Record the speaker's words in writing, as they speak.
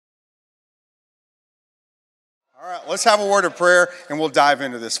All right, let's have a word of prayer and we'll dive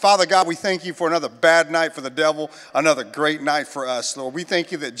into this. Father God, we thank you for another bad night for the devil, another great night for us, Lord. We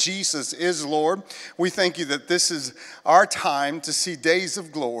thank you that Jesus is Lord. We thank you that this is our time to see days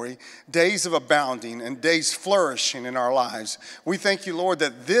of glory, days of abounding, and days flourishing in our lives. We thank you, Lord,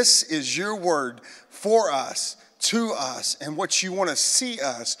 that this is your word for us, to us, and what you want to see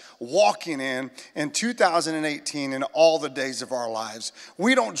us walking in 2018 and all the days of our lives.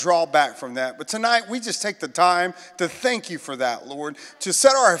 We don't draw back from that, but tonight we just take the time to thank you for that, Lord, to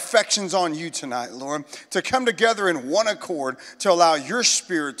set our affections on you tonight, Lord, to come together in one accord to allow your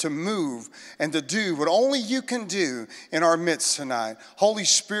spirit to move and to do what only you can do in our midst tonight. Holy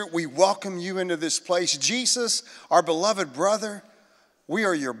Spirit, we welcome you into this place. Jesus, our beloved brother, we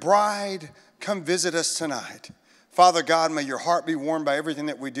are your bride. Come visit us tonight. Father God, may your heart be warmed by everything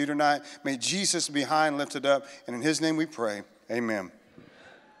that we do tonight. May Jesus be high and lifted up. And in his name we pray. Amen.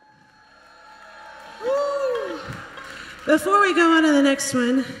 Woo. Before we go on to the next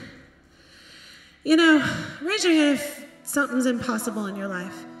one, raise your hand if something's impossible in your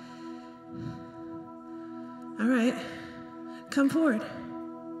life. All right. Come forward.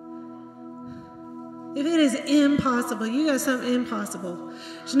 If it is impossible, you got something impossible.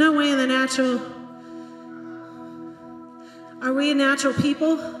 There's no way in the natural. Are we natural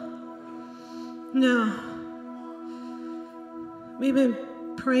people? No. We've been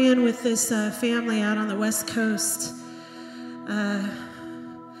praying with this family out on the West Coast.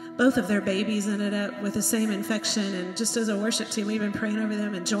 Both of their babies ended up with the same infection, and just as a worship team, we've been praying over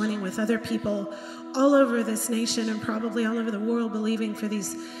them and joining with other people all over this nation and probably all over the world, believing for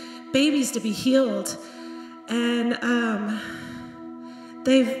these babies to be healed. And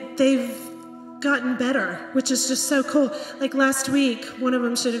they've gotten better, which is just so cool. Like last week, one of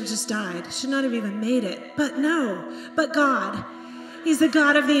them should have just died. Should not have even made it. But no, but God. He's the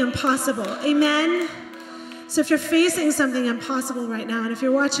God of the impossible. Amen? So if you're facing something impossible right now, and if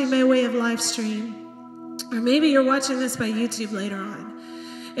you're watching by way of live stream, or maybe you're watching this by YouTube later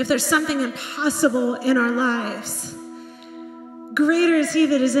on, if there's something impossible in our lives, greater is he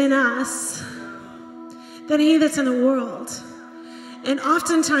that is in us than he that's in the world. And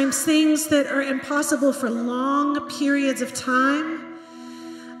oftentimes things that are impossible for long periods of time,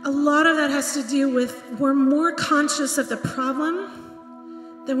 a lot of that has to do with we're more conscious of the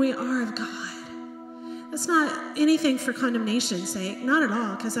problem than we are of God. That's not anything for condemnation's sake, not at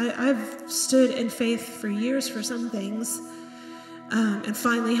all, because I've stood in faith for years for some things and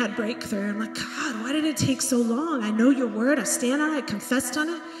finally had breakthrough. I'm like, God, why did it take so long? I know your word, I stand on it, I confessed on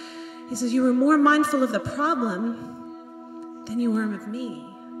it. He says, you were more mindful of the problem than you were of me.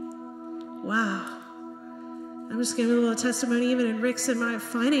 Wow. I'm just giving a little testimony, even in Rick's and my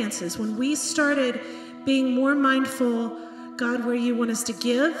finances. When we started being more mindful, God, where you want us to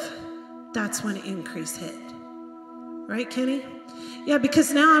give, that's when increase hit. Right, Kenny? Yeah,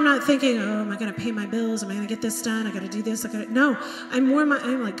 because now I'm not thinking, oh, am I going to pay my bills? Am I going to get this done? I got to do this. No,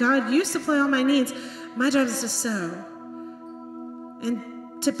 I'm like, God, you supply all my needs. My job is to sow and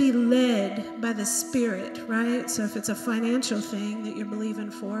to be led by the Spirit, right? So if it's a financial thing that you're believing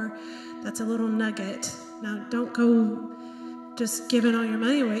for, that's a little nugget. Now, don't go just giving all your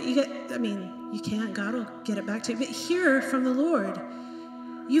money away. You can't. God will get it back to you. But hear from the Lord.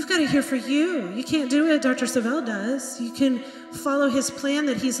 You've got to hear for you. You can't do what Dr. Savelle does. You can follow his plan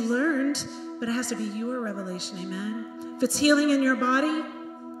that he's learned, but it has to be your revelation, amen? If it's healing in your body,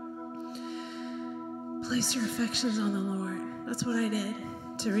 place your affections on the Lord. That's what I did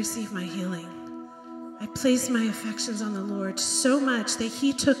to receive my healing. I placed my affections on the Lord so much that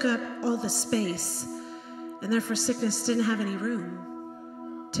he took up all the space, and therefore sickness didn't have any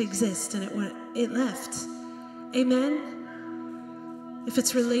room to exist, and it left. Amen? If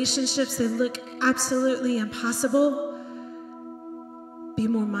it's relationships that look absolutely impossible, be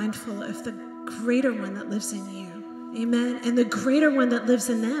more mindful of the greater one that lives in you. Amen? And the greater one that lives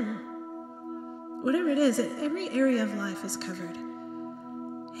in them. Whatever it is, every area of life is covered.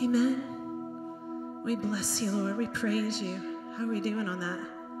 Amen. We bless you, Lord. We praise you. How are we doing on that?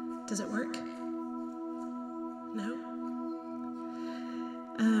 Does it work? No?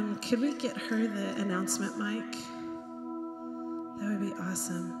 Could we get her the announcement mic? That would be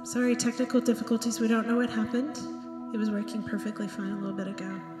awesome. Sorry, technical difficulties. We don't know what happened. It was working perfectly fine a little bit ago.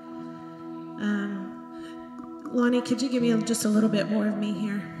 Lonnie, could you give me just a little bit more of me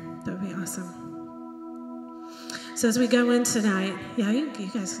here? That would be awesome. So as we go in tonight, you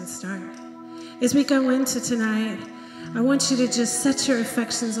guys can start. As we go into tonight, I want you to just set your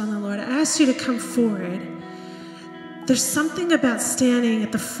affections on the Lord. I ask you to come forward. There's something about standing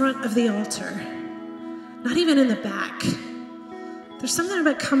at the front of the altar, not even in the back. There's something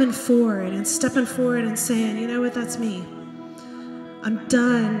about coming forward and stepping forward and saying, you know what, that's me. I'm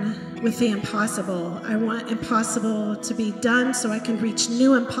done with the impossible. I want impossible to be done so I can reach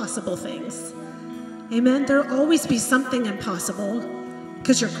new impossible things. Amen? There'll always be something impossible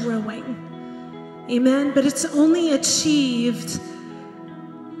because you're growing. Amen? But it's only achieved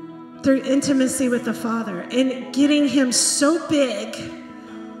through intimacy with the Father and getting him so big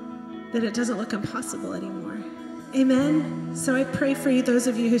that it doesn't look impossible anymore. Amen? So I pray for you, those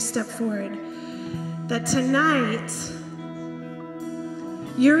of you who step forward, that tonight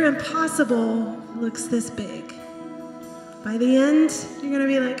your impossible looks this big. By the end, you're going to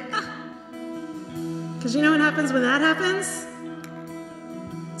be like, because you know what happens when that happens?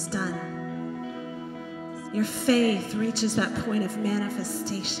 It's done. Your faith reaches that point of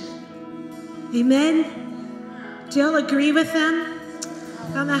manifestation. Amen? Do y'all agree with them?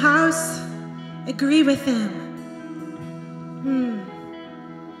 Around the house? Agree with them.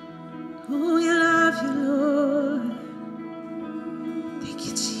 Oh, we love you, Lord. Thank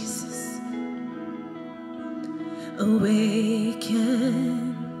you, Jesus. Awaken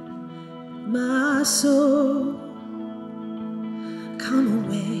my soul. Come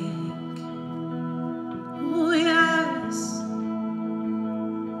awake. Oh, yes.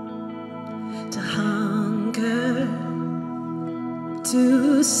 To hunger,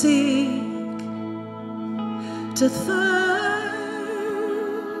 to seek, to thirst.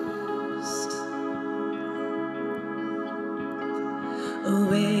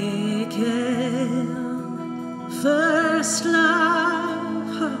 Awaken, first love,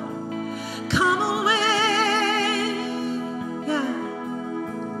 come away, yeah,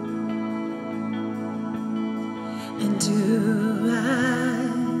 and do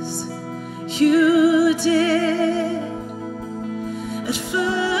as you did at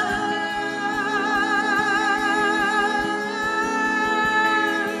first.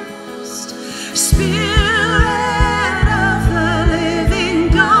 Spirit of the living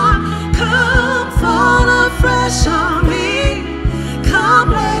God, come fall afresh on me. Come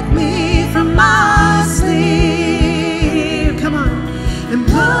wake me from my sleep. Come on. And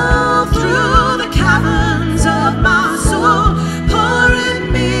blow through the caverns of my soul. Pour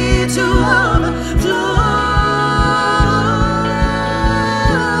in me to overflow.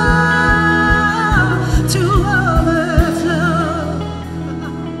 To overflow.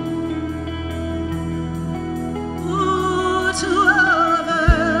 Ooh, to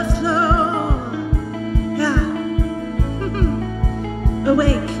overflow. Yeah.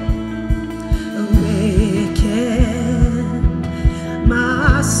 Awake, awaken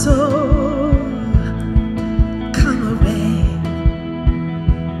my soul.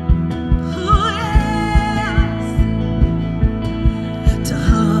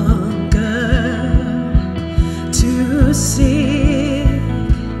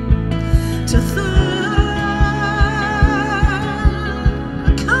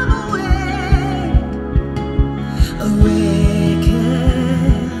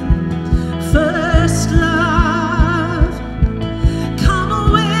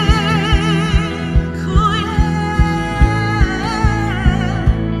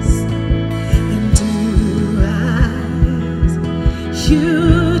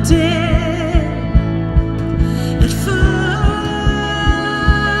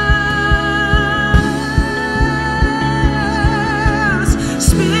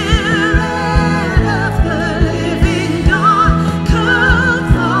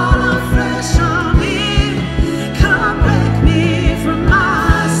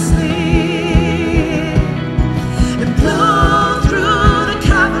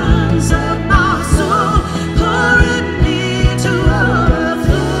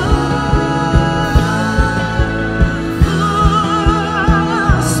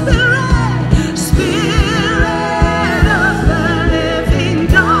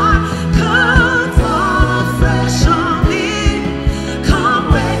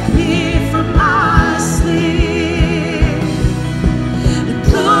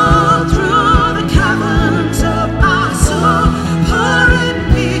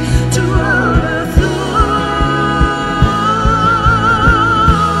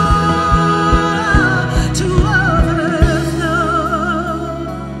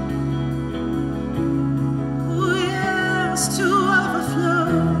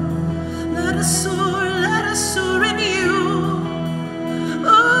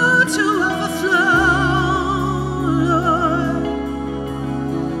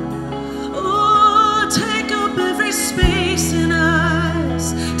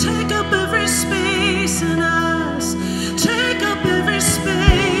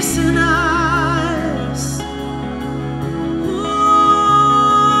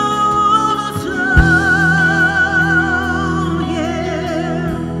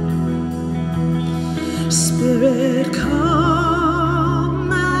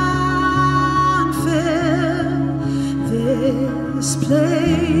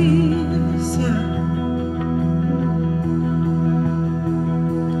 place. Yeah.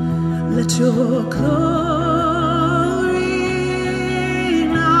 Let your glory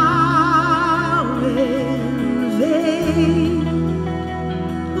now invade.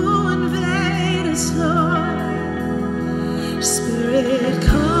 Oh, invade us, Lord. Spirit,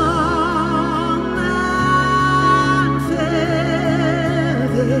 come and fill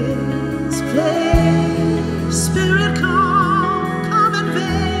this place. Spirit, come and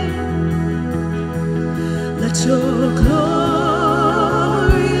invade. Let your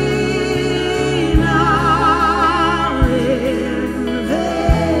glory now invade.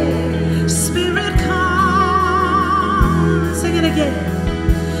 Spirit, come. Sing it again.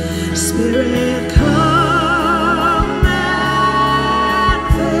 Spirit, come.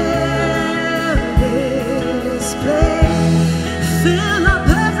 Fill up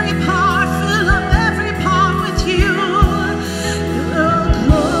every part with you. Your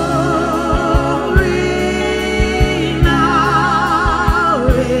glory now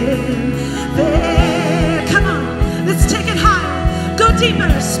invade. Come on, let's take it higher. Go deeper.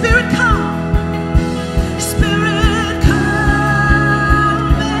 Spirit, come. Spirit,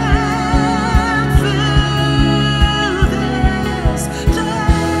 come and fill this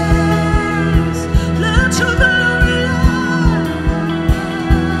place. Let your glory, Lord.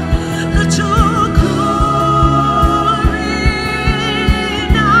 Let your glory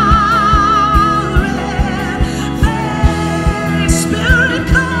now invade. Spirit,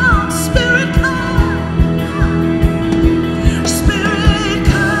 come. Spirit, come. Spirit,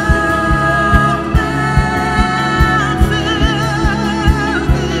 come and fill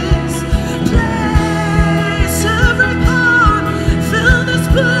this place. Every part, fill this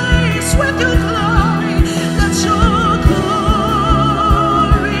place with your glory. Let your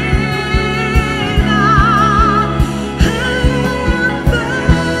glory now invade.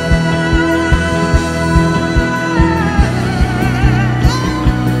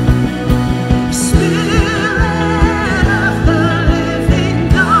 Spirit of the living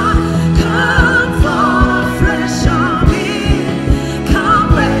God, come fall fresh on me.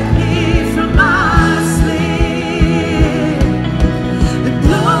 Come wake me from my sleep.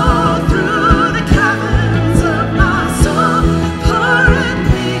 Blow through the caverns of my soul, pouring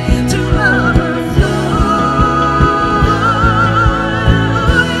me to overflow.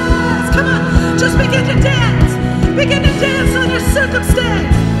 Yes, come on, just begin to dance. Begin to dance on your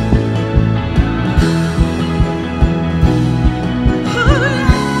circumstance. Oh,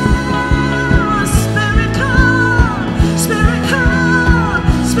 yeah. Spirit, come. Spirit,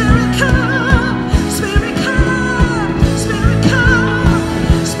 come. Spirit, come. Spirit, come. Spirit,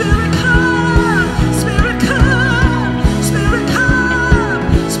 come. Spirit, come. Spirit, come. Spirit,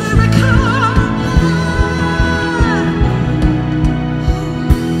 come. Spirit, come.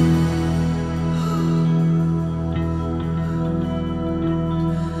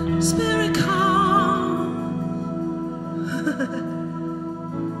 Spirit, come.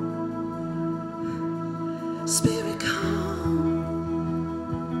 Spirit, come.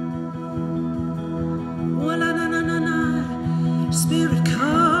 Oh, la, na, na, na, na. Spirit,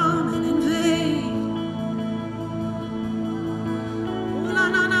 come and invade. Oh, la,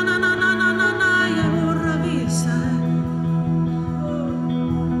 na, na, na, na, na, na, na, na, ya, oh, ravisa.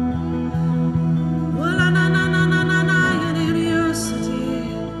 Oh, la, na, na, na, na, na, na, ya,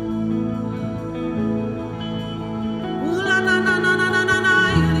 curiosity. Oh, la, na, na, na, na, na, na, na,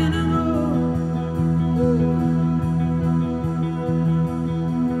 ya,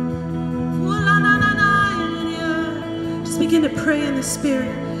 just begin to pray in the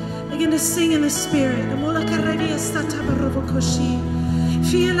Spirit. Begin to sing in the Spirit.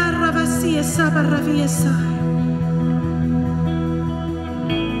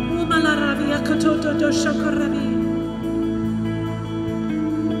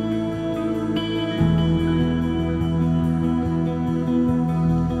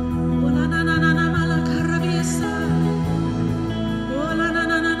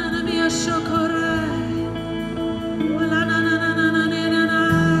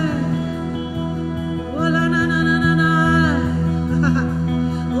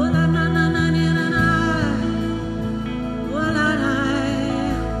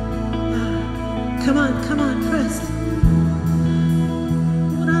 Come on, press.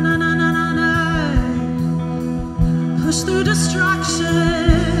 Push through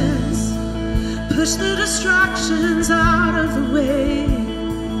distractions. Push the distractions out of the way.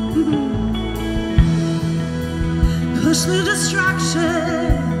 Push the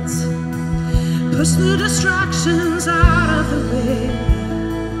distractions. Push the distractions out of the way.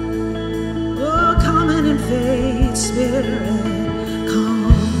 Oh, come and invade, Spirit.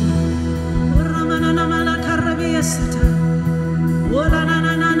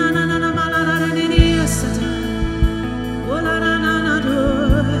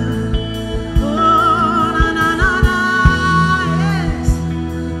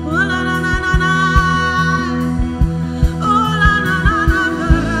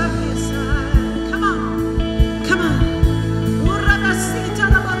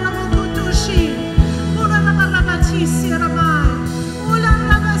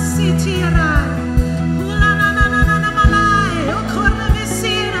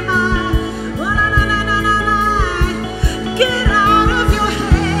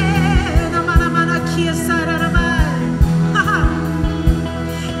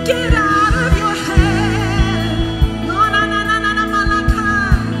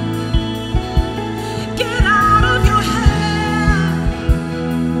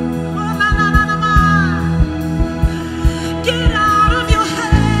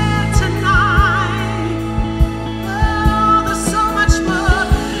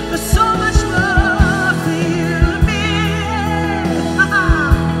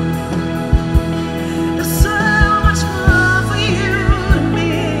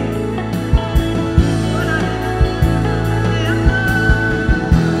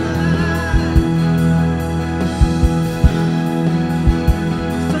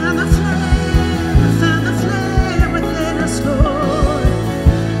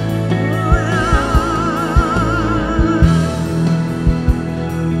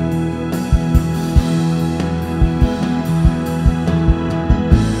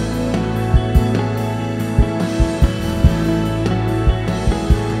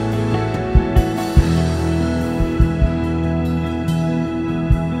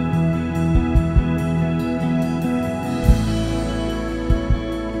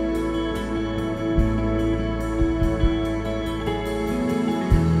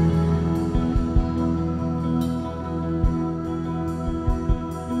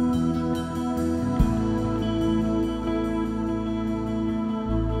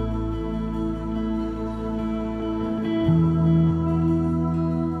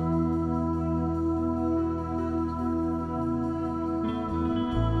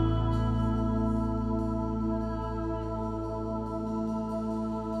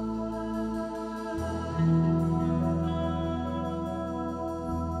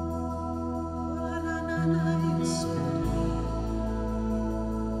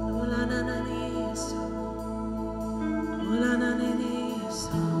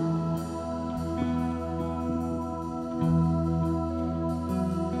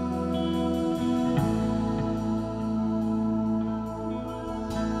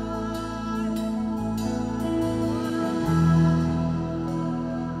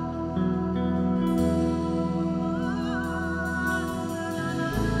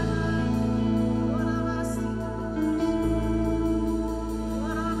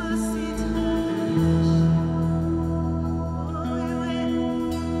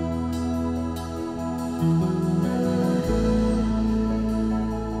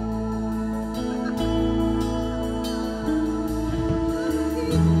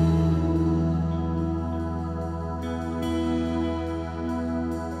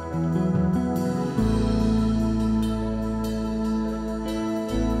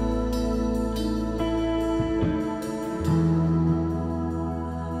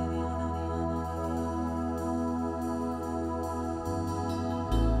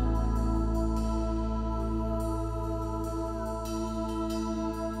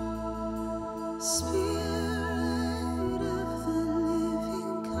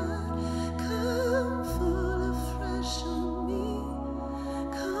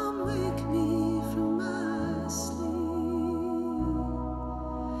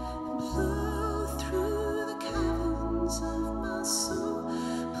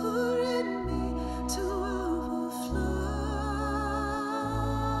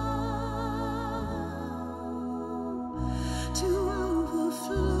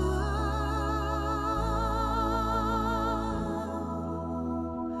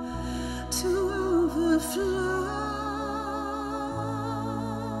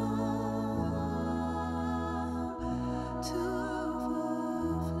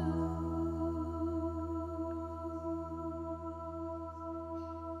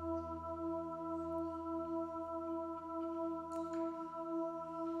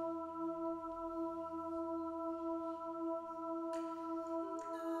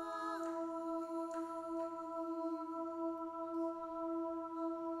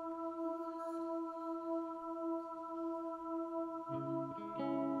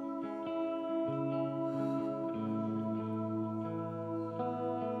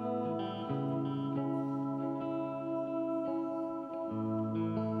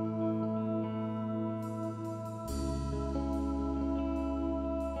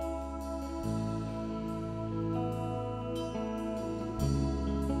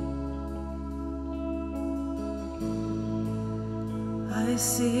 I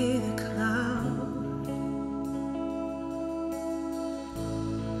see the cloud,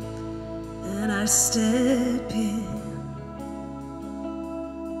 and I step in.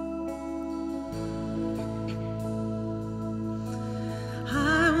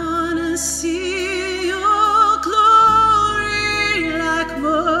 I want to see your glory like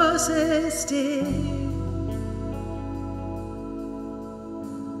Moses did.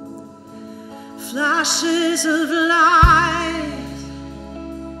 Flashes of light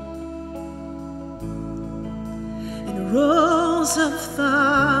and rolls of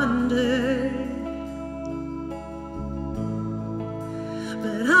thunder,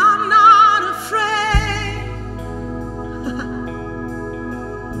 but I'm not afraid.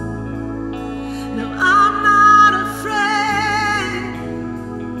 No, I'm not afraid.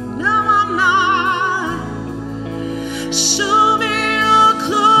 No, I'm not. Show me your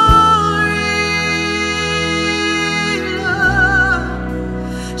glory, Lord.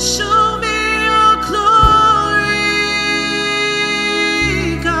 Show me your glory,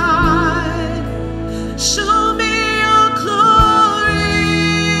 God. Show me your glory.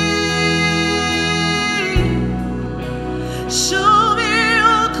 Show me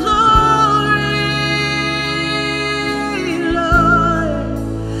your glory, Lord.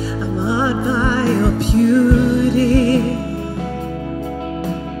 I'm awed by your beauty,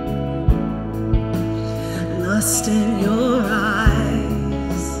 lost in your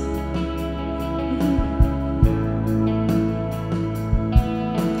eyes.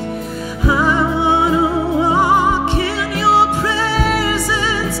 I wanna walk in your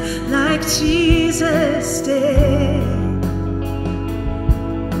presence like Jesus did.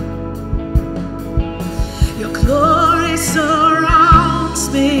 Your glory surrounds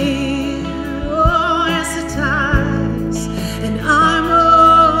me, oh yes it does, and I'm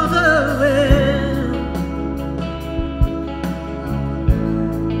overwhelmed.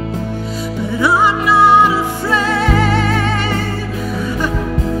 But I'm not afraid.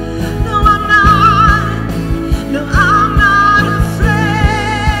 No, I'm not. No, I'm not afraid.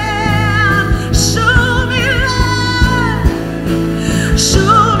 Show me, Lord.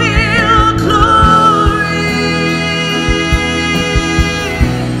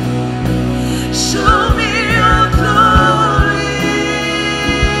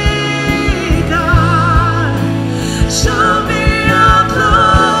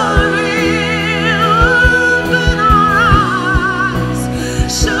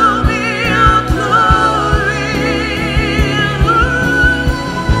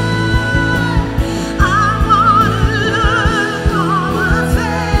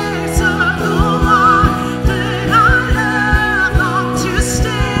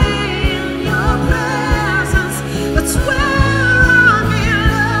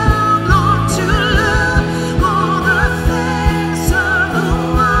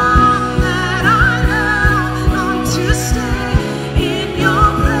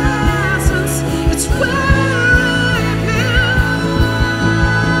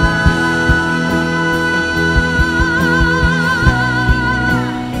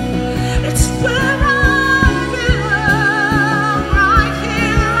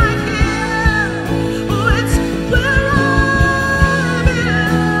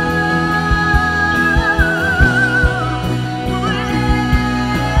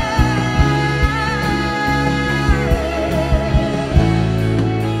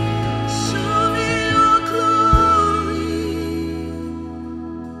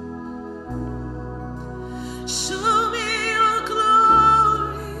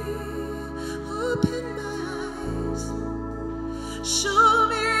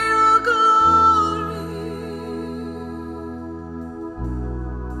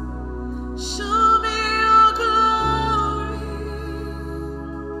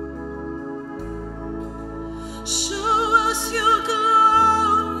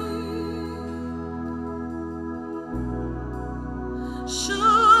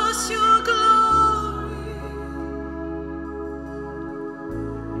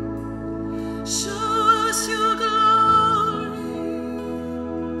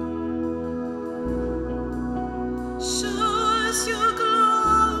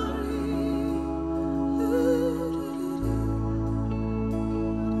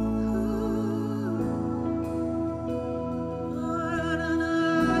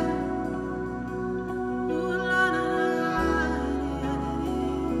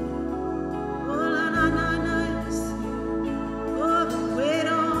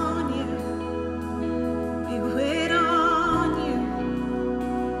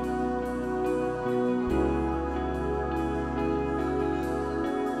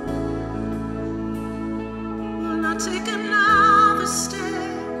 take another step.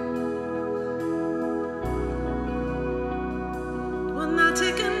 Will not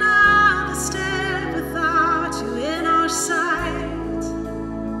take another step without you in our sight.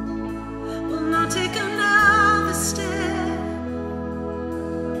 Will not take another step.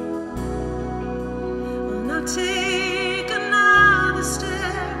 Will not take another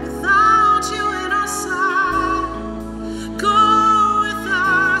step without you in our sight. Go with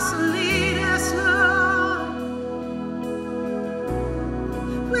us and lead us, Lord.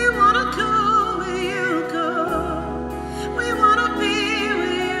 We want to go where you go. We want to be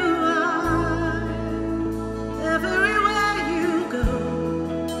where you are. Everywhere you go,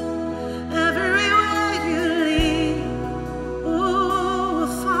 everywhere you lead. Oh,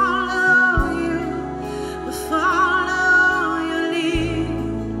 we'll follow you. We'll follow your lead.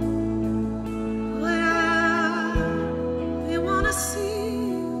 Well, we want to see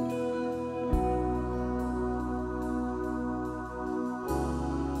you.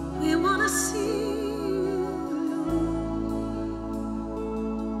 We want to see you.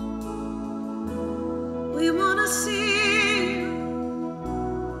 We want to see you.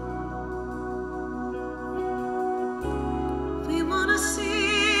 We want to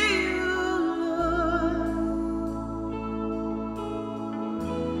see you, Lord.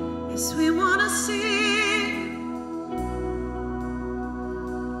 Yes, we want to see you.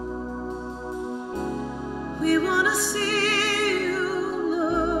 We want to see you,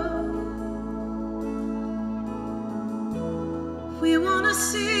 Lord. We want to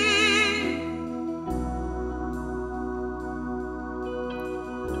see you.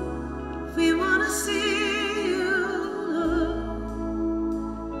 We want to see you, Lord.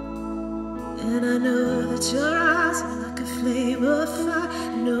 And I know that your eyes are like a flame of fire.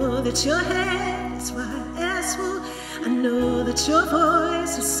 I know that your head is white as wool. I know that your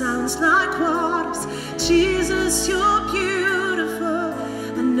voice, it sounds like waters. Jesus, you're beautiful.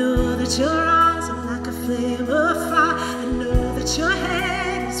 I know that your eyes are like a flame of fire. I know that your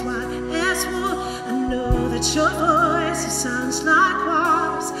head is white as wool. I know that your voice, it sounds like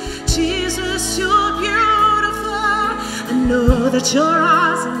waters. Jesus, you're beautiful. I know that your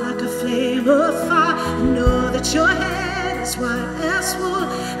eyes are like a flame of fire. I know that your head is white as wool.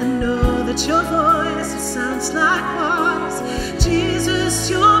 I know that your voice, it sounds like waters. Jesus,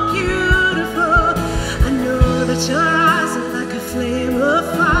 you're beautiful. I know that your eyes are like a flame of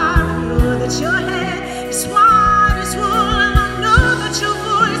fire. I know that your head is white as wool. And I know that your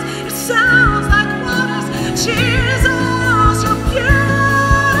voice, it sounds like waters. Jesus, you're beautiful.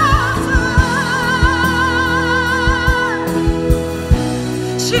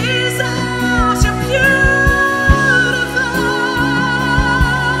 Jesus, you're beautiful.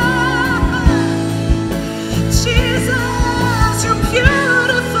 Jesus, you're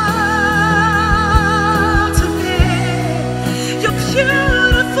beautiful.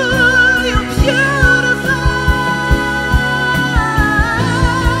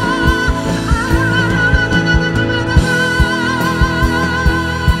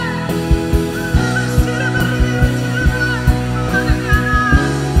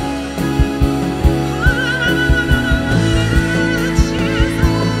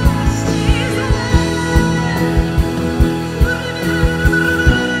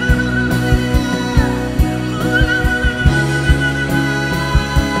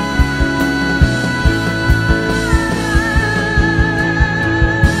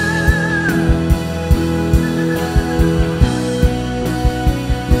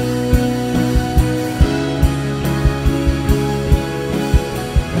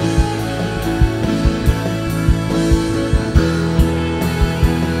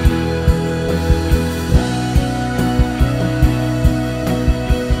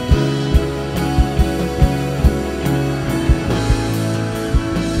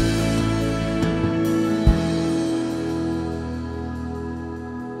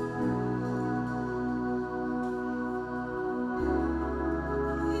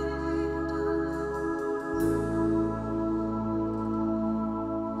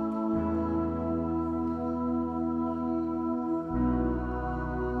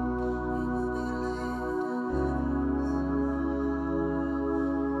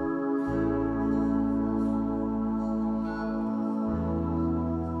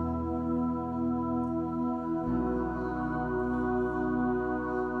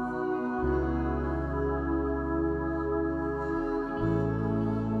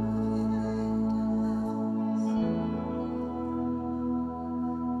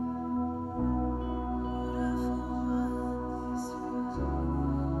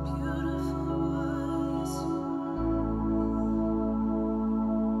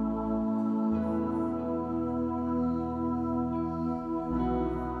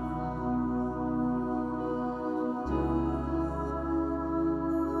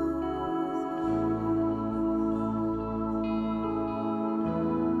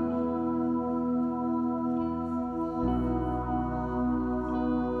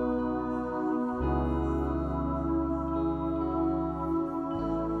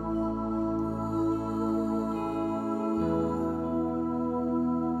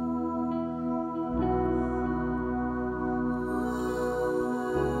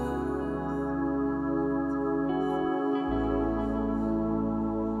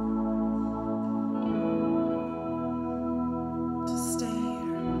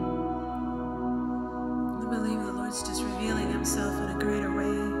 is just revealing himself in a greater way.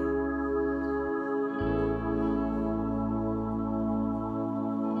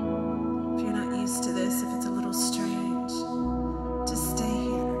 If you're not used to this, if it's a little strange, just stay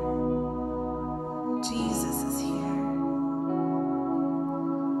here. Jesus is here.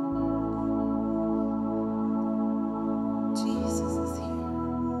 Jesus is here.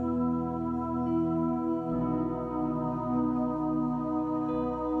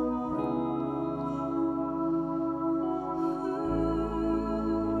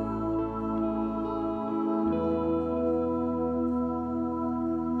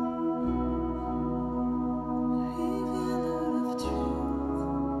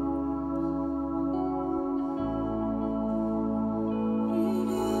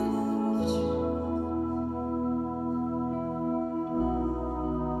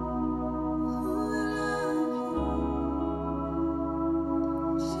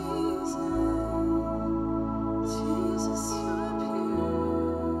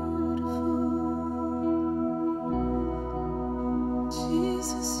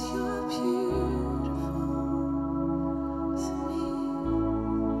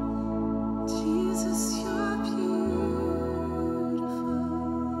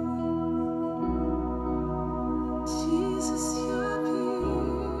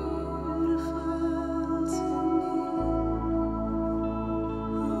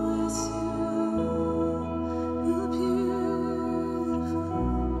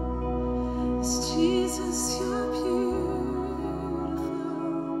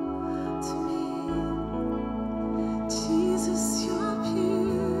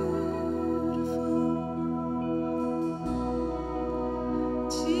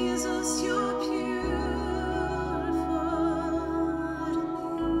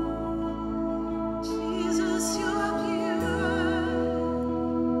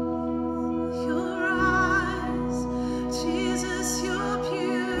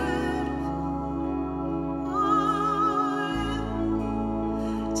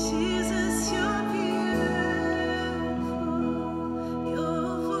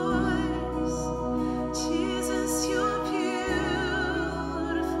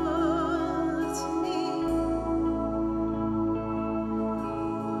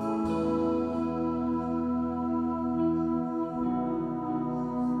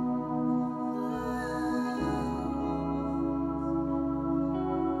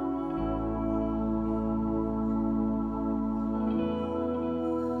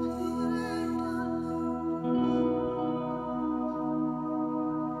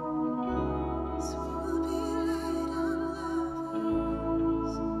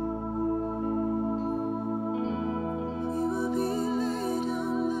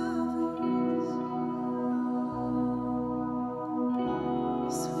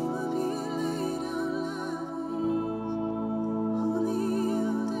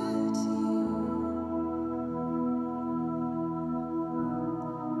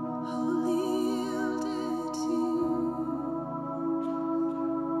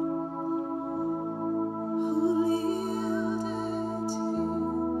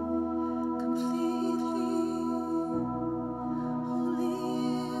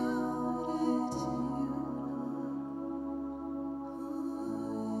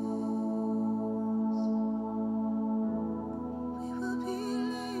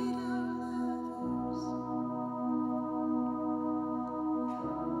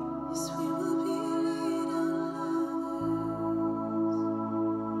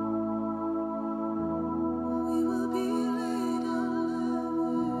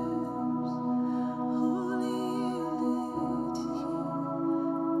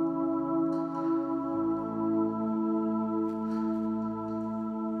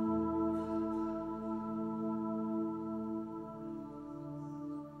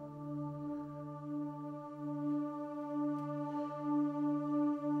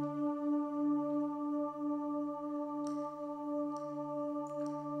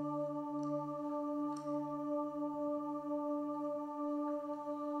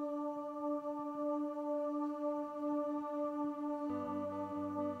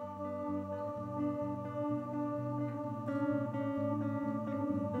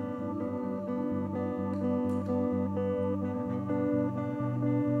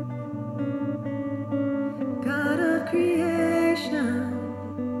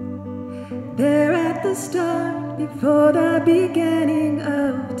 There at the start, before the beginning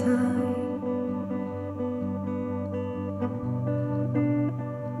of time.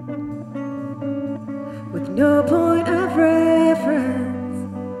 With no point of reference,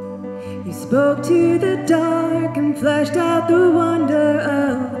 you spoke to the dark and fleshed out the wonder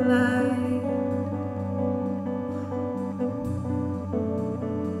of light.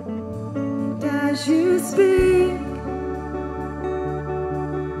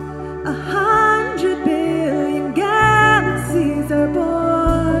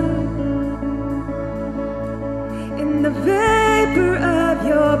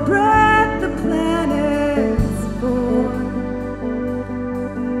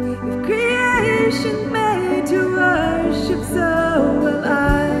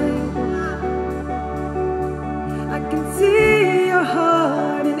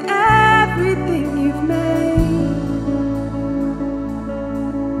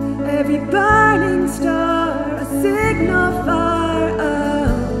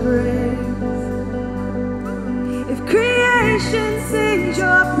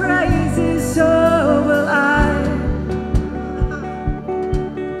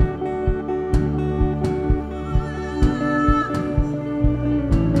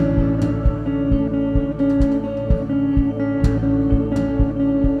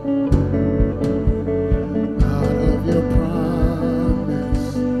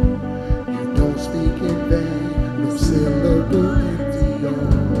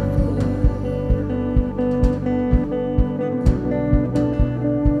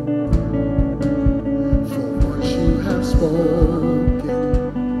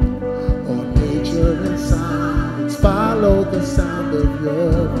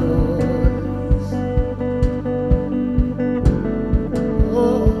 voice.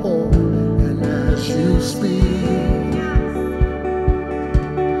 Oh, and as you speak,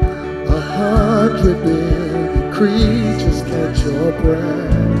 100 billion creatures catch your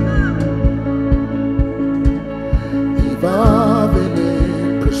breath, evolving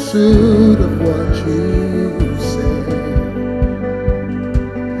in pursuit of what you say.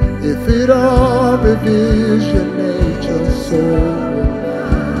 If it all reveals your nature so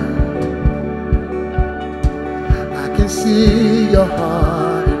alive, I can see your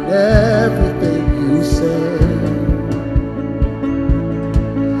heart in everything you say.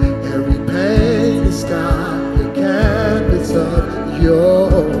 Every pain is got the canvas of your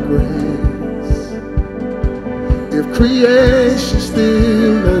grace. If creation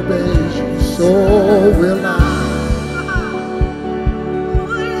still obeys you, so will I.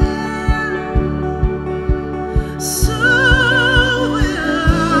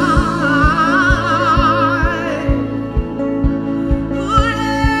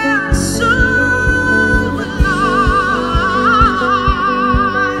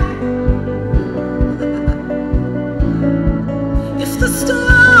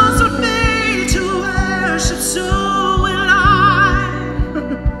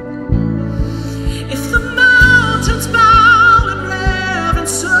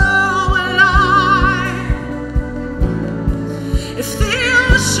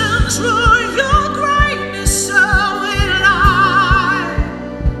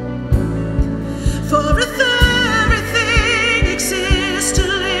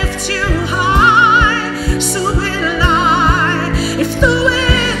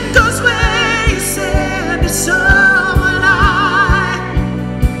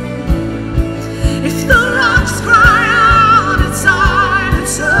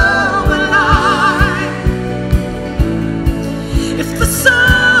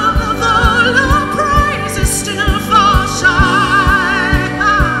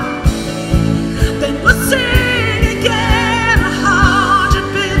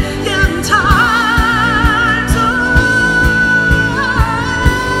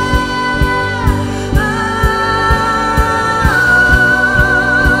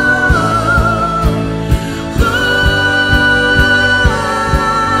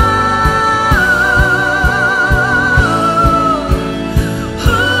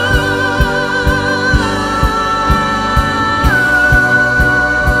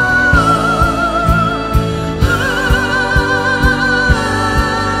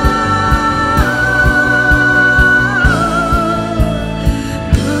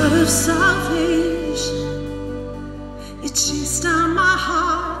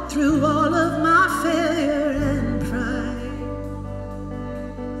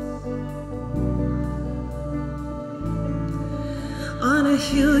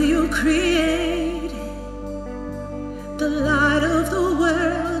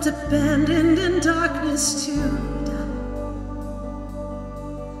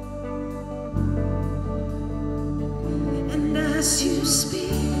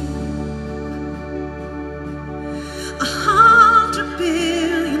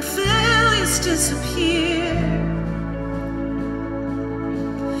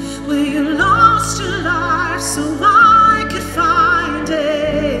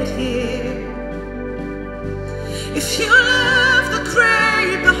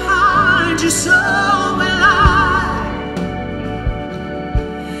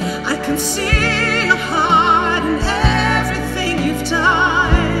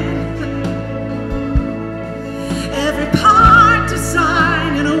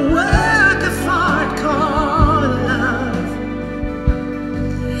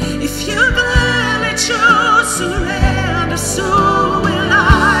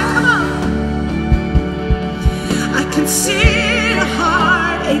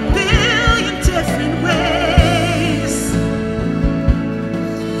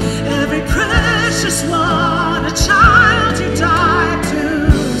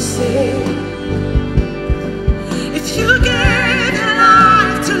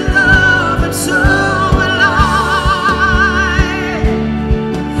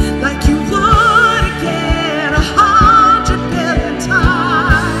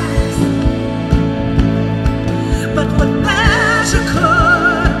 But what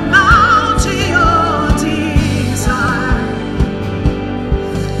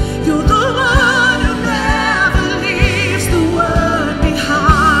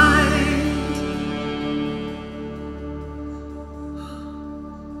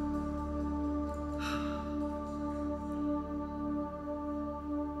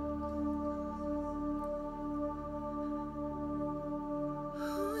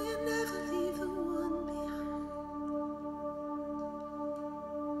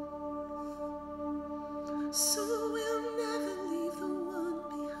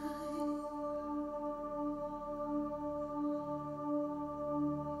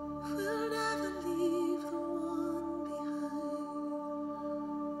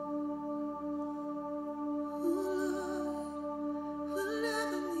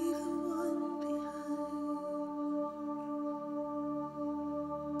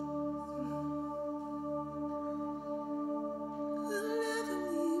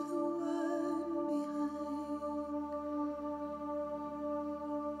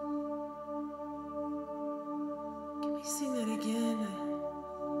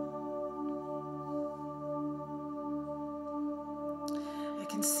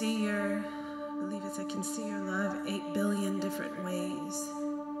can see your, I believe it's I can see your love 8 billion different ways.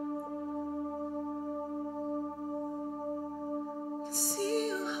 I can see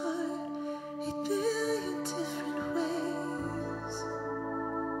your heart 8 billion different ways.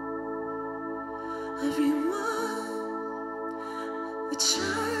 Everyone, a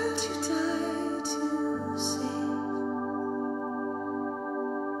child you died to save.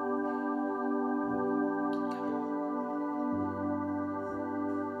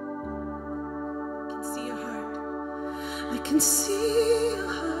 I can see your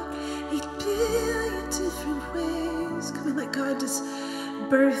heart 8 billion different ways. Come and let God just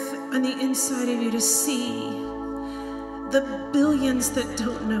birth on the inside of you to see the billions that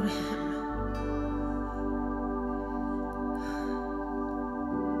don't know Him.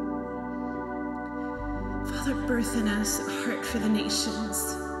 Father, birth in us a heart for the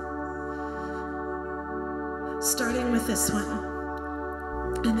nations, starting with this one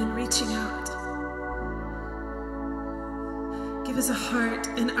and then reaching out. Give us a heart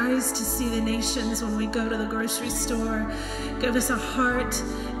and eyes to see the nations when we go to the grocery store. Give us a heart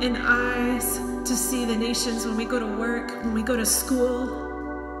and eyes to see the nations when we go to work, when we go to school.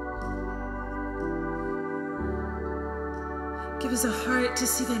 Give us a heart to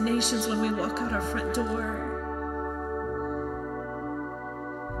see the nations when we walk out our front door.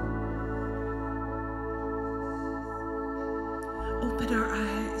 Open our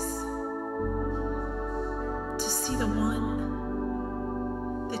eyes to see the one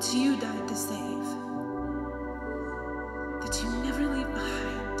that you died to save, that you never leave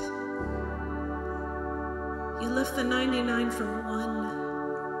behind. You left the 99 for one.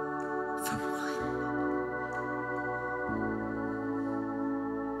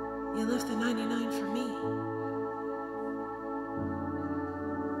 You left the 99 for me.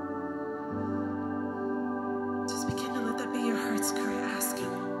 Just begin to let that be your heart's cry. Ask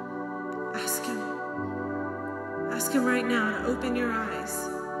Him. Ask Him. Ask Him right now to open your eyes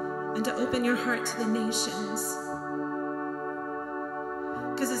and to open your heart to the nations.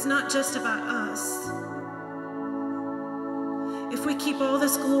 Because it's not just about us. If we keep all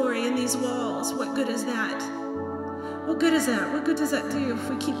this glory in these walls, what good is that? What good is that? What good does that do if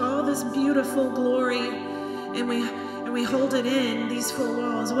we keep all this beautiful glory and we hold it in these four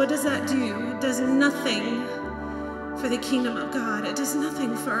walls? What does that do? It does nothing for the kingdom of God. It does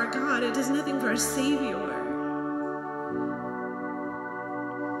nothing for our God. It does nothing for our Savior.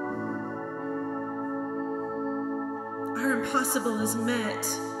 Our impossible is met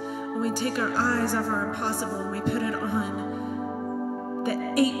when we take our eyes off our impossible and we put it on the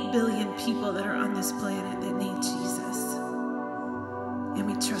 8 billion people that are on this planet that need Jesus. And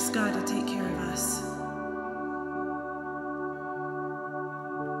we trust God to take care of us.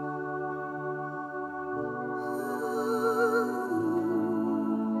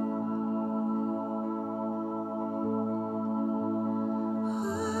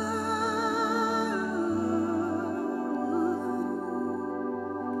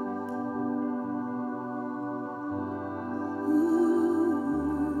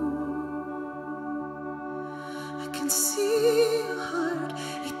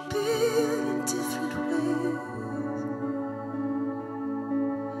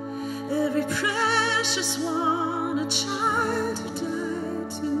 Every precious one, a child who died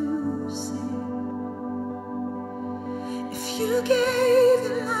to save. If you gave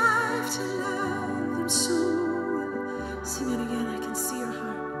your life to love them so, sing it again. I can see your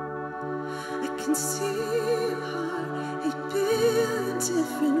heart. I can see your heart 8 billion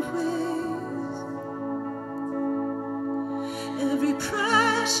different ways. Every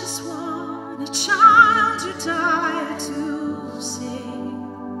precious one, a child who died to save.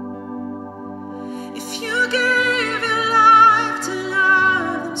 You gave your life to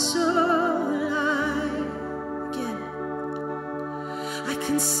love them so alive. Again, I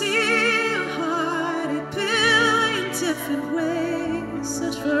can see your heart 8 billion different ways,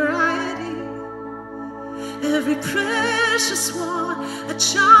 such variety. Every precious one, a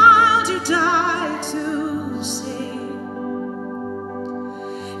child you died to save.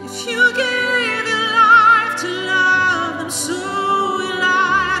 If you gave your life to love them so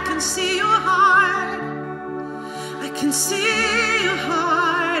alive, I can see your heart. I can see your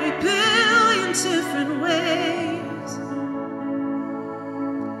heart 8 billion different ways.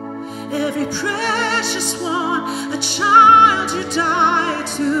 Every precious one, a child you died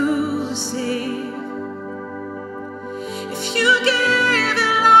to save. If you gave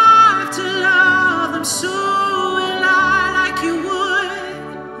your life to love them so alive,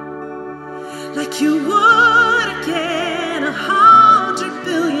 like you would again 100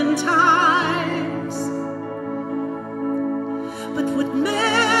 billion times. But what made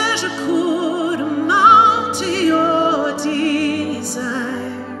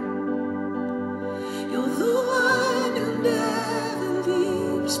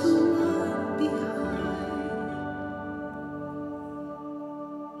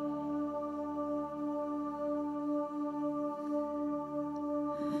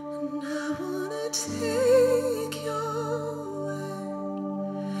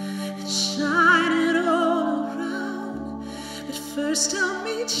shine it all around. But first help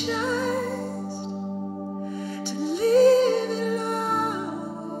me just to live it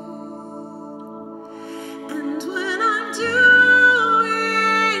Lord. And when I'm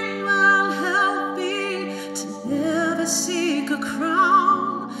doing well, help me to never seek a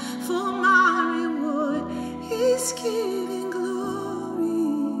crown, for my reward is giving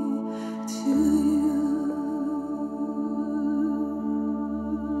glory to you.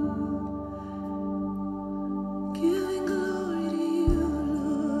 Giving glory to you,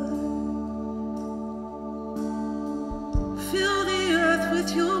 Lord. Fill the earth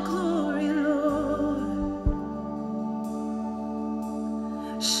with your glory, Lord.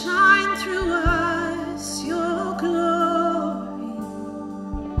 Shine through us your glory,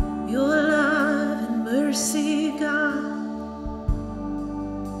 your love and mercy, God.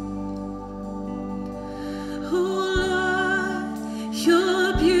 Oh Lord,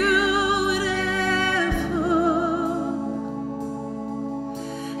 you're beautiful,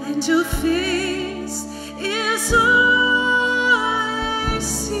 and your face is all I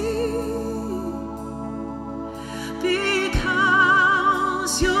see,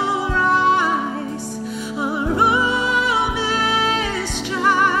 because your eyes are on this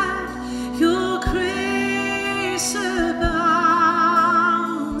child. Your grace abounds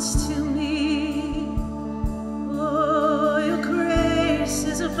to me. Oh, your grace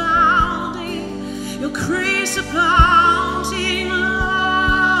is abounding. Your grace abounding,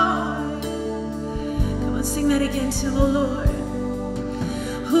 Lord. Come on, sing that again to the Lord.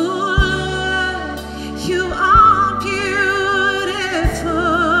 Oh, Lord, you are beautiful,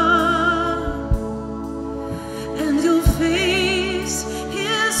 and your face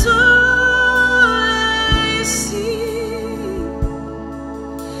is all I see,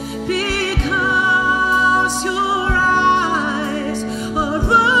 because your eyes are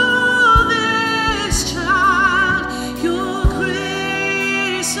on this child. Your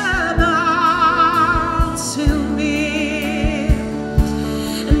grace abounds to me.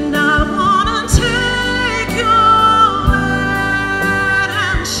 And I wanna take your word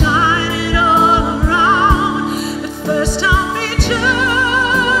and shine it all around. But first help me just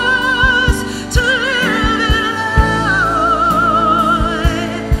to live it Lord.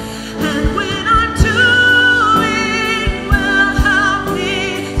 And when I'm doing well, help me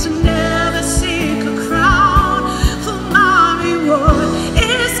to never seek a crown, for my reward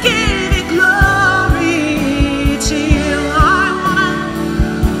is giving glory to you.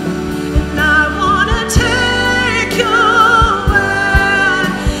 And I wanna take your word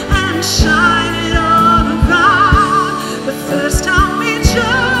and shine it all around. But first help me just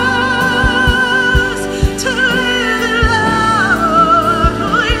to live it Lord.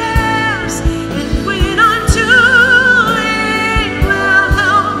 Oh yes. And when I'm doing well,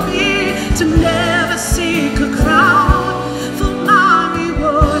 help me to never seek a crown, for my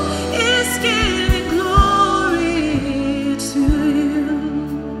reward is giving glory to you.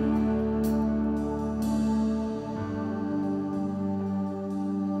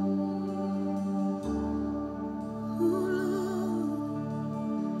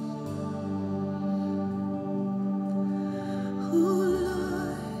 Oh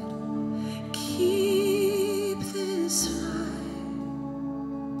Lord, keep this fire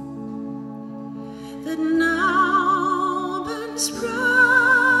that now burns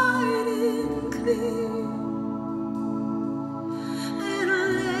bright and clear, and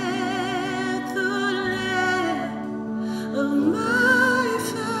let the lamp of my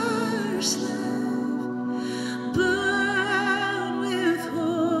first love burn with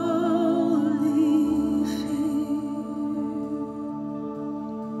holy fear.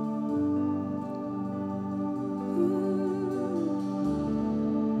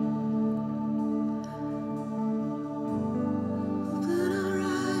 Open our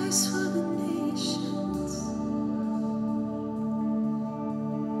eyes for the nations.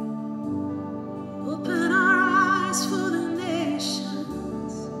 Open our eyes for the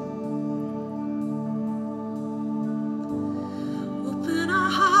nations. Open our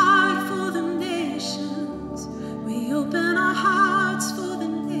heart for the nations. We open our hearts for the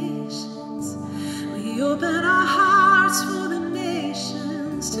nations. We open our hearts for the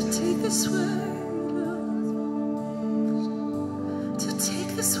nations to take this word, Lord, to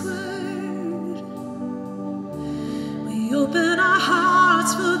take this word. We open our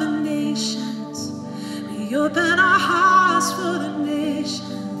hearts for the nations. We open our hearts for the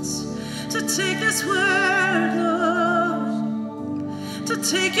nations to take this word, Lord, to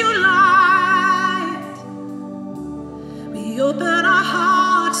take your light. We open our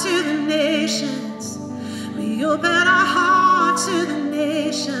hearts to the nations. We open our hearts to the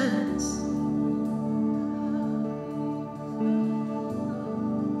nations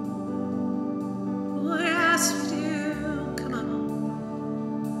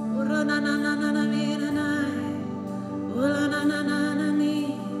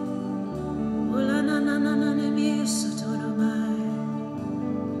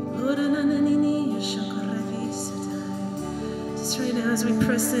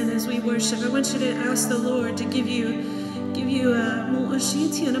want you to ask the Lord to give you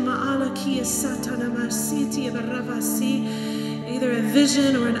either a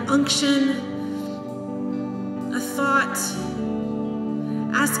vision or an unction, a thought.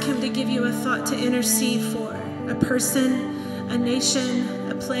 Ask him to give you a thought to intercede for a person, a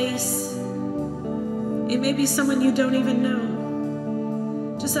nation, a place. It may be someone you don't even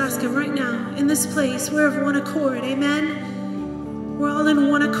know. Just ask him right now, in this place, we're of one accord, amen? We're all in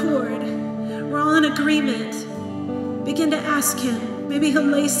one accord. We're all in agreement. Begin to ask him. Maybe he'll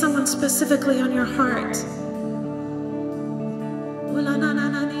lay someone specifically on your heart.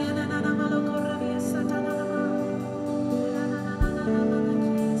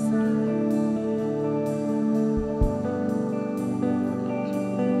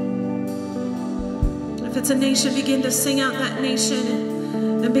 If it's a nation, begin to sing out that nation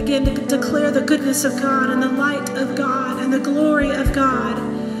and begin to declare the goodness of God and the light of God and the glory of God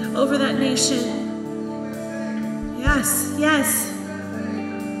over that nation. Yes, yes.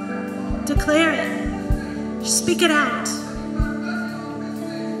 Declare it. Speak it out.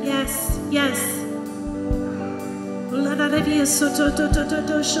 Yes, yes.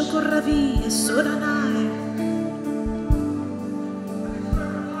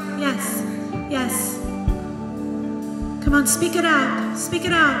 Yes, yes. Come on, speak it out. Speak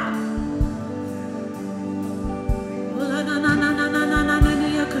it out.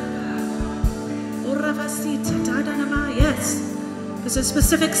 Yes. It's a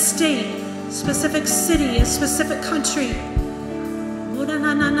specific state, specific city, a specific country.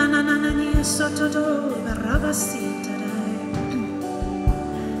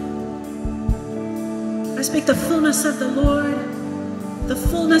 I speak the fullness of the Lord, the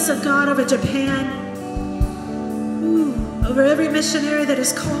fullness of God over Japan, over every missionary that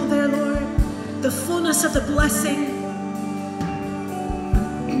is called there, Lord, the fullness of the blessing.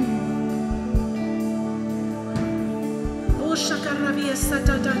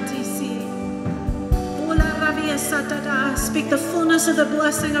 Speak the fullness of the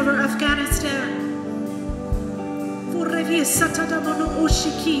blessing over Afghanistan.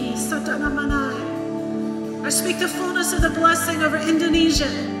 I speak the fullness of the blessing over Indonesia,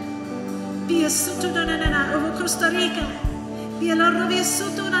 over Costa Rica.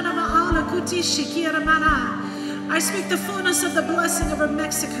 I speak the fullness of the blessing over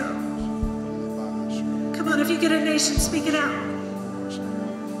Mexico. Come on, if you get a nation, speak it out.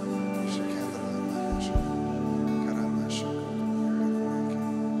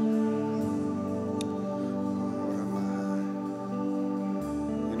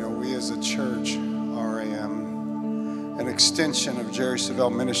 Extension of Jerry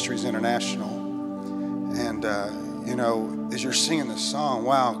Savelle Ministries International. And, as you're singing this song,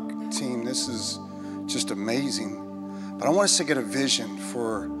 wow, team, this is just amazing. But I want us to get a vision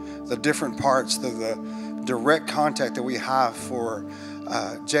for the different parts of the direct contact that we have for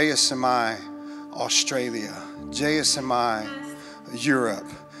JSMI Australia, JSMI Europe,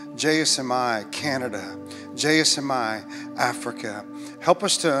 JSMI Canada, JSMI Africa. Help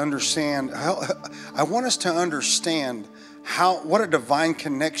us to understand. I want us to understand what a divine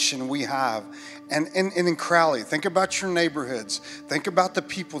connection we have. And in Crowley, think about your neighborhoods. Think about the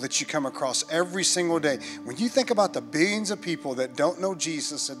people that you come across every single day. When you think about the billions of people that don't know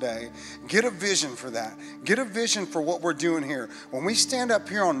Jesus today, get a vision for that. Get a vision for what we're doing here. When we stand up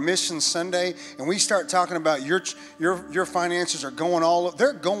here on Mission Sunday and we start talking about your finances are going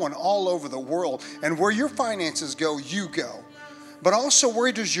they're going all over the world. And where your finances go, you go. But also, where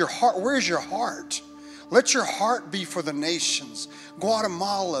is your heart? Let your heart be for the nations.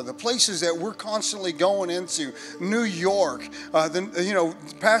 Guatemala, the places that we're constantly going into. New York.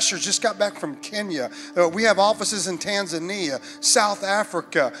 Pastors just got back from Kenya. We have offices in Tanzania, South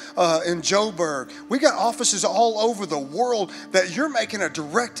Africa, in Joburg. We got offices all over the world that you're making a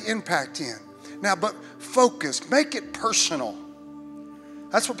direct impact in. Now, but focus. Make it personal.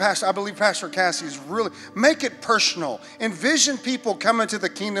 That's what I believe Pastor Cassie is really, make it personal. Envision people coming to the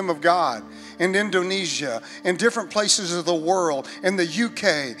kingdom of God in Indonesia, in different places of the world, in the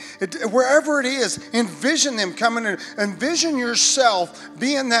UK, wherever it is, envision them coming in. Envision yourself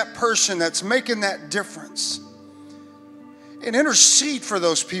being that person that's making that difference. And intercede for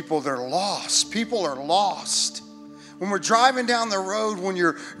those people that are lost. People are lost. When we're driving down the road, when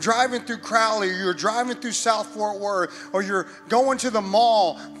you're driving through Crowley, or you're driving through South Fort Worth, or you're going to the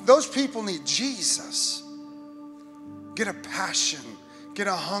mall, those people need Jesus. Get a passion, get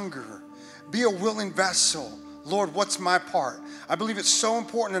a hunger, be a willing vessel. Lord, what's my part? I believe it's so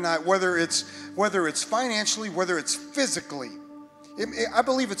important tonight, whether it's financially, whether it's physically. I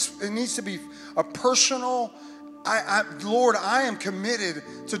believe it needs to be a personal Lord, I am committed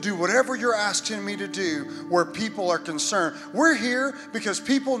to do whatever you're asking me to do where people are concerned. We're here because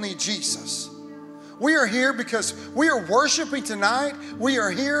people need Jesus. We are here because we are worshiping tonight. We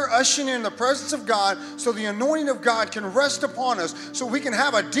are here ushering in the presence of God so the anointing of God can rest upon us, so we can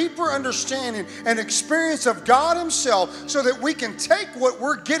have a deeper understanding and experience of God himself, so that we can take what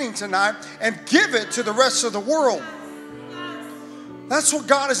we're getting tonight and give it to the rest of the world. That's what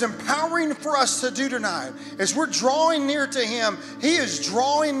God is empowering for us to do tonight. As we're drawing near to him, he is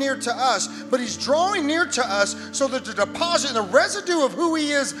drawing near to us. But he's drawing near to us so that the deposit, the residue of who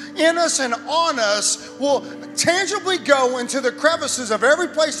he is in us and on us will tangibly go into the crevices of every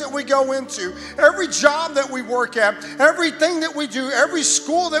place that we go into, every job that we work at, everything that we do, every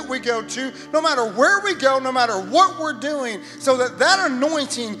school that we go to, no matter where we go, no matter what we're doing, so that that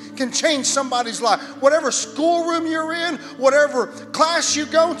anointing can change somebody's life. Whatever schoolroom you're in, whatever class you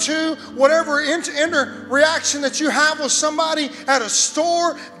go to, whatever interaction that you have with somebody at a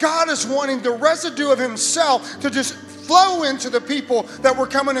store, God is wanting the residue of himself to just flow into the people that we're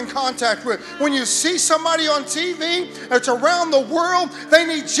coming in contact with. When you see somebody on TV that's around the world, they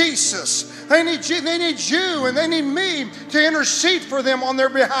need Jesus. They need you, and they need me to intercede for them on their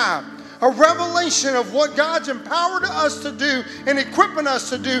behalf. A revelation of what God's empowered us to do and equipping us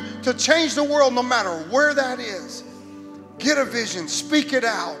to do to change the world, no matter where that is. Get a vision, speak it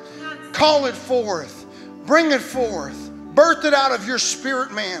out, call it forth, bring it forth, birth it out of your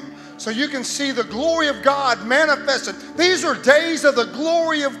spirit, man, so you can see the glory of God manifested. These are days of the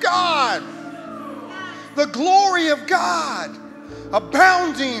glory of God. The glory of God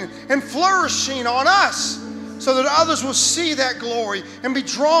abounding and flourishing on us, so that others will see that glory and be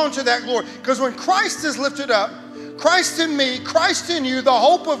drawn to that glory. Because when Christ is lifted up, Christ in me, Christ in you, the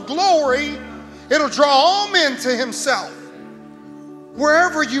hope of glory, it'll draw all men to himself.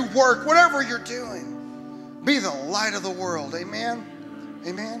 Wherever you work, whatever you're doing, be the light of the world. Amen?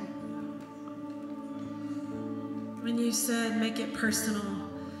 Amen? When you said make it personal,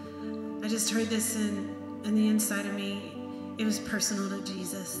 I just heard this in the inside of me. It was personal to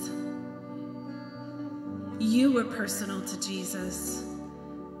Jesus. You were personal to Jesus.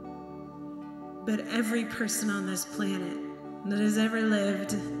 But every person on this planet that has ever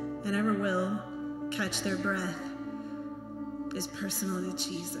lived and ever will catch their breath is personal to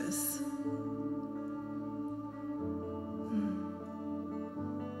Jesus.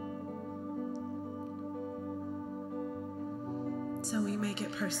 So we make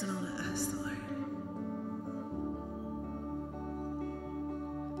it personal to us, Lord.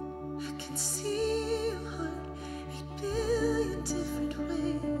 I can see your heart 8 billion different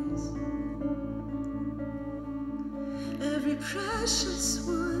ways. Every precious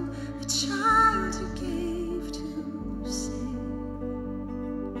one, a child you gave to save.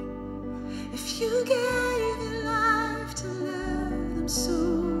 If you gave your life to love them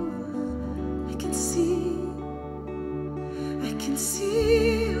so, I can see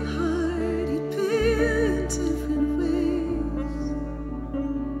your heart 8 billion different ways.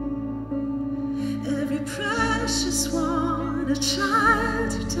 Every precious one, a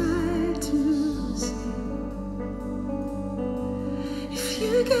child who died to save. If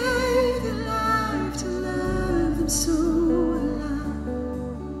you gave your life to love them so alive,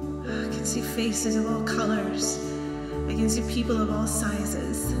 I can see faces of all colors. I can see people of all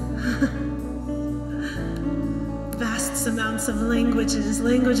sizes. Vast amounts of languages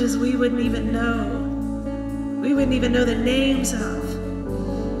we wouldn't even know. We wouldn't even know the names of.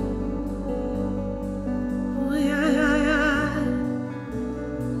 Oh, yeah, yeah, yeah.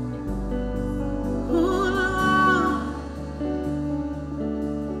 Oh,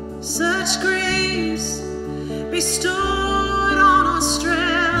 Lord. Such grace bestowed on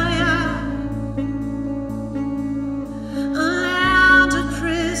Australia, a land of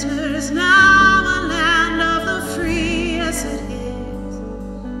prisoners, now a land of the free. Yes, it is.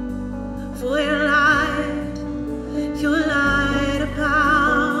 For your light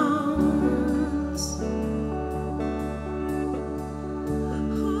abounds.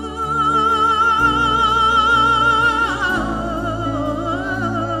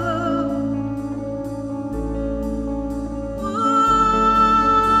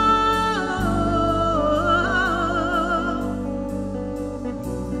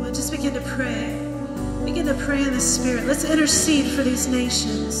 Well, just begin to pray. Begin to pray in the Spirit. Let's intercede for these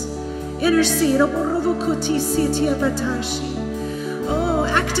nations. Intercede. Oh,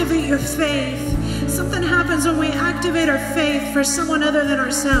 activate your faith. Something happens when we activate our faith for someone other than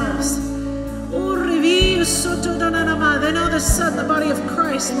ourselves. Then all of a sudden the body of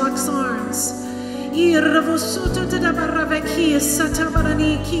Christ locks arms.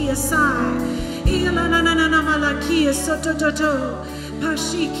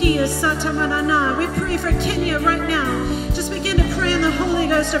 We pray for Kenya right now. Just begin to pray in the Holy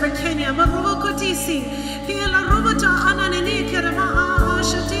Ghost over Kenya.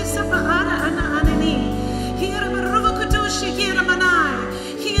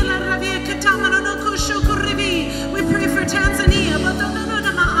 We pray for Tanzania.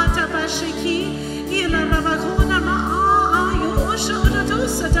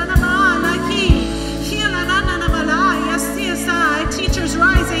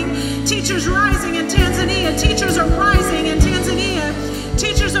 Teachers rising in Tanzania. Teachers are rising in Tanzania.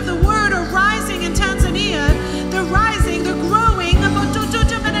 Teachers of the word are rising in Tanzania. They're rising, they're growing.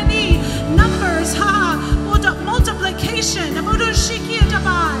 Numbers, multiplication.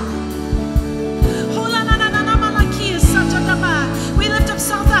 We lift up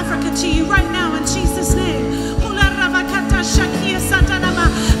South Africa to you right now in Jesus' name.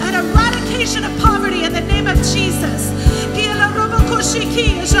 An eradication of poverty in the name of Jesus.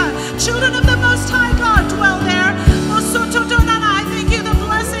 Children of the Most High God dwell there. I thank you, the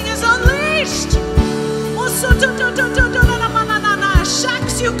blessing is unleashed.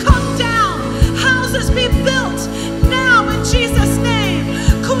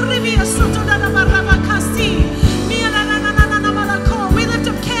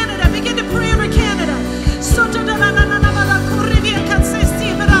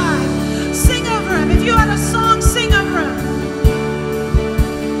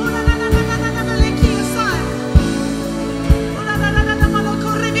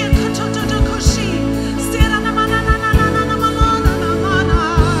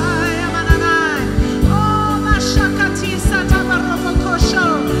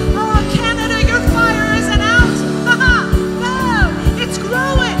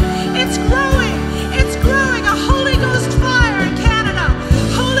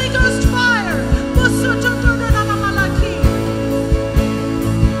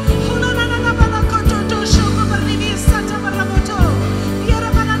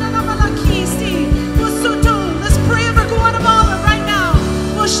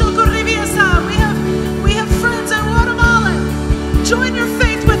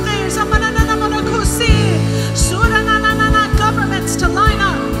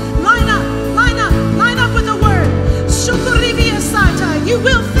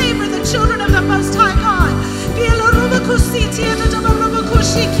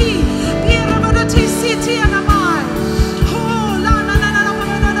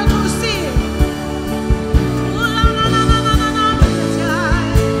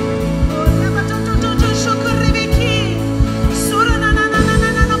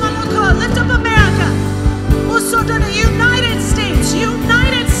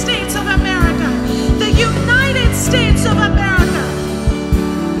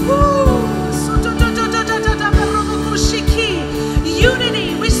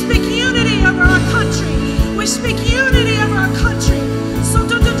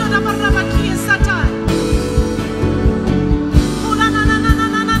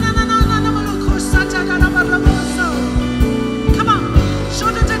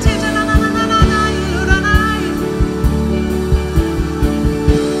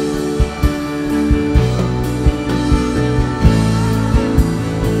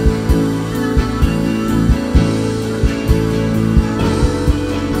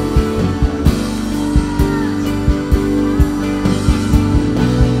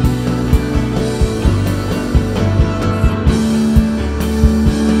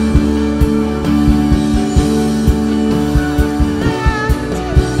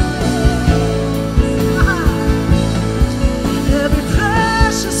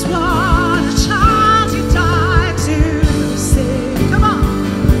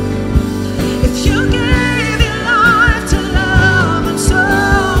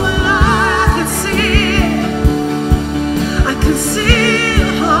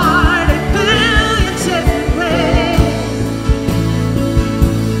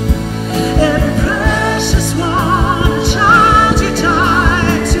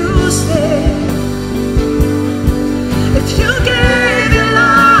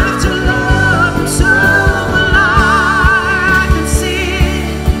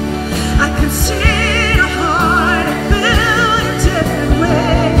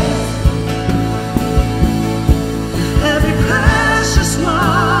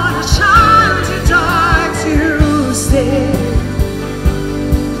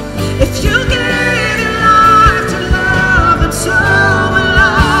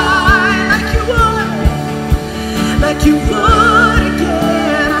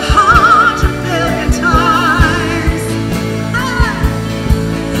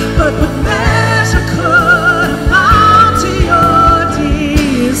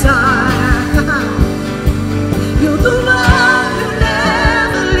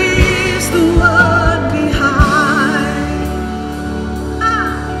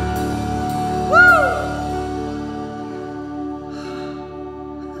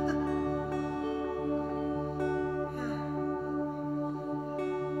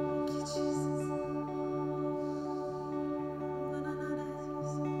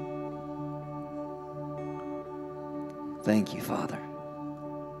 Thank you, Father.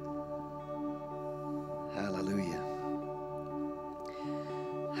 Hallelujah.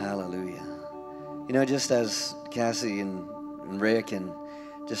 Hallelujah. You know, just as Cassie and Rick and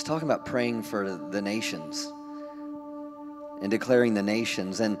just talking about praying for the nations and declaring the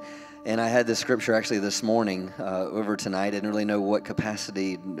nations. And I had this scripture actually this morning over tonight. I didn't really know what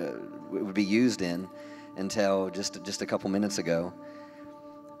capacity it would be used in until just a couple minutes ago.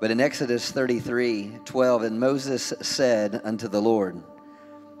 But in Exodus 33:12, and Moses said unto the Lord,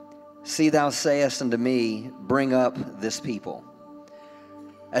 See, thou sayest unto me, bring up this people.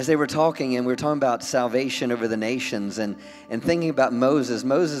 As they were talking, and we were talking about salvation over the nations and thinking about Moses.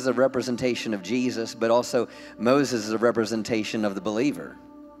 Moses is a representation of Jesus, but also Moses is a representation of the believer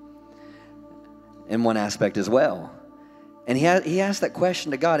in one aspect as well. And he asked that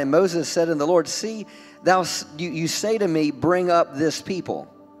question to God, and Moses said unto the Lord, See, you say to me, bring up this people.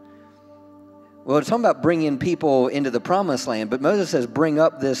 Well, it's talking about bringing people into the promised land, but Moses says, bring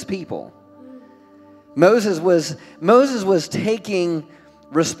up this people. Moses was taking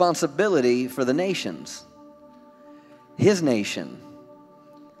responsibility for the nations, his nation.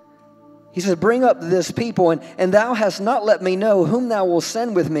 He says, bring up this people, and thou hast not let me know whom thou wilt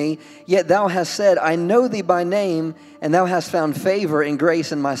send with me, yet thou hast said, I know thee by name, and thou hast found favor and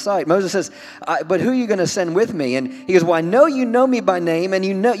grace in my sight. Moses says, but who are you going to send with me? And he goes, well, I know you know me by name, and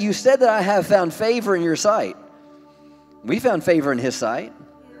you said that I have found favor in your sight. We found favor in his sight.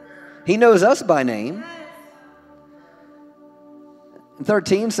 He knows us by name.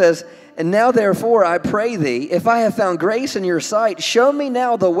 13 says, and now therefore I pray thee, if I have found grace in your sight, show me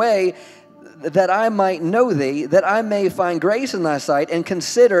now the way that I might know thee, that I may find grace in thy sight, and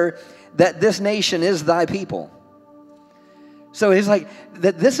consider that this nation is thy people. So he's like,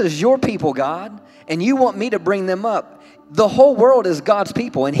 that this is your people, God, and you want me to bring them up. The whole world is God's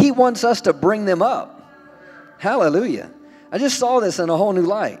people, and he wants us to bring them up. Hallelujah. I just saw this in a whole new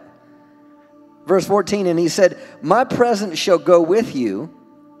light. Verse 14, and he said, my presence shall go with you,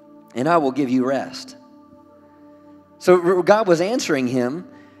 and I will give you rest. So God was answering him.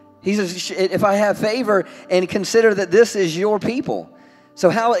 He says, if I have favor, and consider that this is your people. So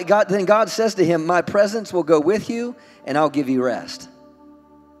then God says to him, my presence will go with you, and I'll give you rest.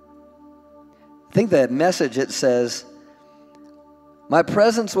 I think that message, it says, my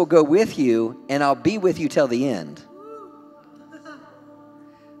presence will go with you, and I'll be with you till the end.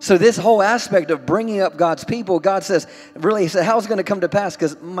 So this whole aspect of bringing up God's people, God says, really, he said, how's it going to come to pass?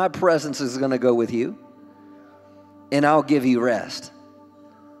 Because my presence is going to go with you, and I'll give you rest.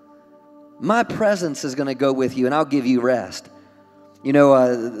 My presence is going to go with you, and I'll give you rest. You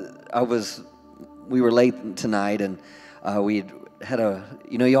know, we were late tonight, and we had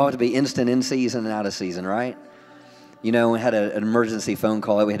you all have to be instant in season and out of season, right? You know, we had an emergency phone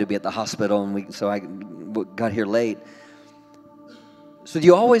call. We had to be at the hospital, and so I got here late. So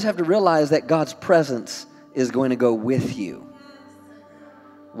you always have to realize that God's presence is going to go with you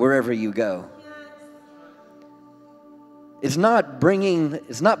wherever you go. It's not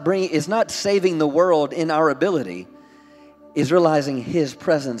saving the world in our ability. It's realizing his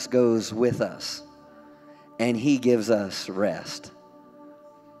presence goes with us, and he gives us rest.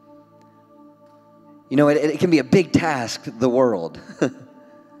 You know, it can be a big task, the world.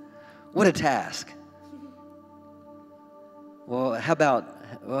 What a task. Well, how about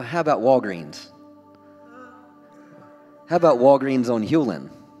Walgreens? How about Walgreens on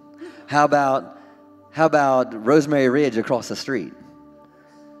Hewlin? How about Rosemary Ridge across the street?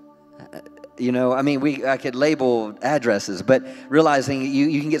 You know, I mean, I could label addresses, but realizing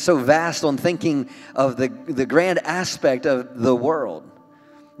you can get so vast on thinking of the grand aspect of the world.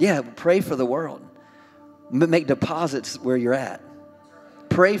 Yeah, pray for the world. Make deposits where you're at.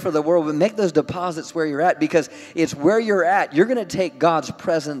 Pray for the world, but make those deposits where you're at, because it's where you're at. You're going to take God's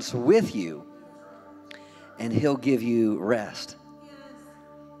presence with you, and he'll give you rest.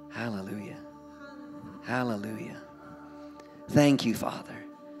 Hallelujah. Hallelujah. Thank you, Father.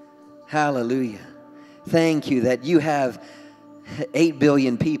 Hallelujah. Thank you that you have 8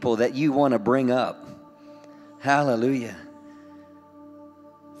 billion people that you want to bring up. Hallelujah.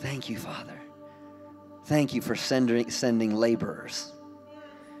 Thank you, Father. Thank you for sending laborers.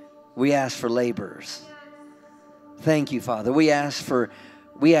 We ask for laborers. Thank you, Father. We ask for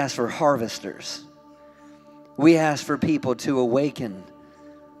harvesters. We ask for people to awaken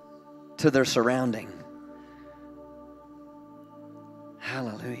to their surrounding.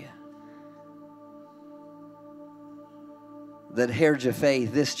 Hallelujah. That Heritage of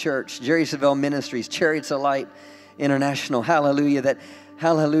Faith, this church, Jerry Savelle Ministries, Chariots of Light International, hallelujah,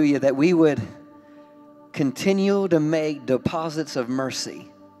 that we would continue to make deposits of mercy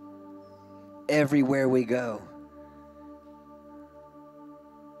everywhere we go.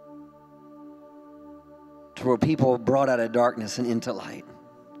 to where people are brought out of darkness and into light.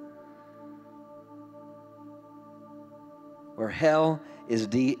 Where hell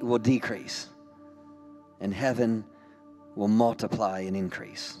will decrease and heaven will multiply and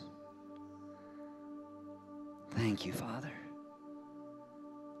increase. Thank you, Father.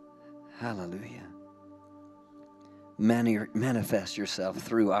 Hallelujah. Manifest yourself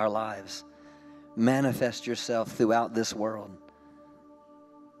through our lives. Manifest yourself throughout this world.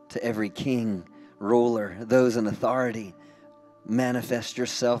 To every king, ruler, those in authority, manifest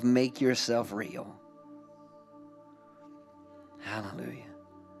yourself, make yourself real. Hallelujah.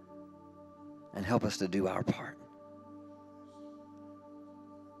 And help us to do our part.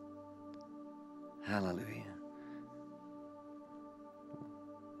 Hallelujah.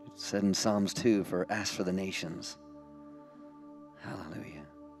 It said in Psalms 2, ask for the nations. Hallelujah.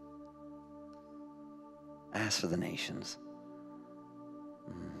 Ask for the nations.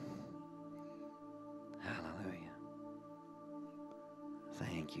 Hallelujah.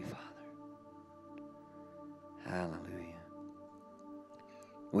 Thank you, Father. Hallelujah.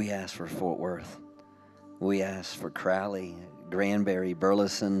 We ask for Fort Worth. We ask for Crowley, Granbury,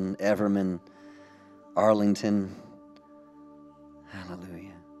 Burleson, Everman, Arlington.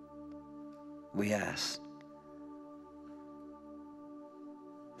 Hallelujah. We ask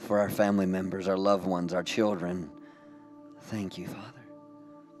for our family members, our loved ones, our children. Thank you, Father.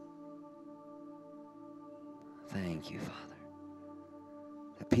 Thank you, Father.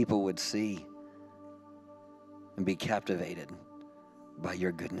 That people would see and be captivated by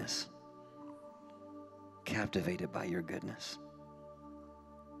your goodness. Captivated by your goodness.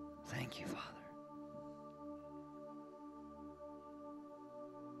 Thank you, Father.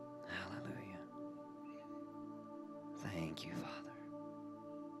 Hallelujah. Thank you, Father.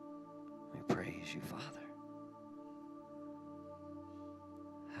 We praise you, Father.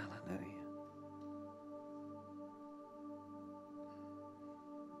 Hallelujah.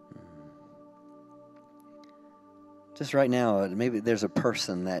 Just right now, maybe there's a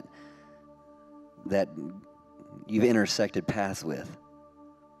person that you've intersected paths with.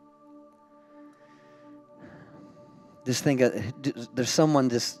 Just think, there's someone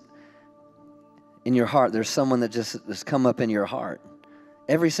just in your heart. There's someone that just has come up in your heart.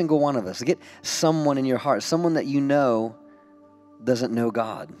 Every single one of us. Get someone in your heart. Someone that you know doesn't know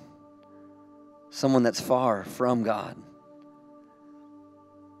God. Someone that's far from God.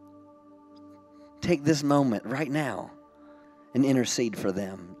 Take this moment right now and intercede for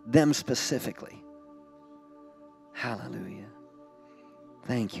them specifically. Hallelujah.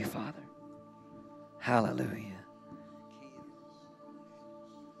 Thank you, Father. Hallelujah.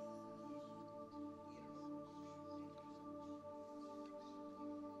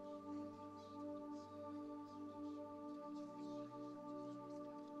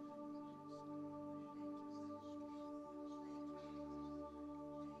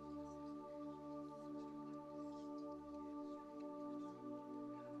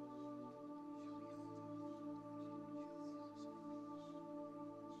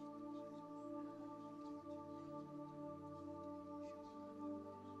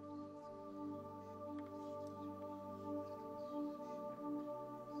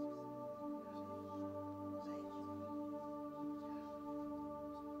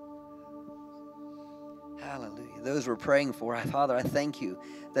 Hallelujah. Those we're praying for, Father, I thank you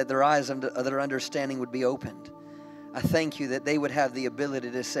that their eyes of their understanding would be opened. I thank you that they would have the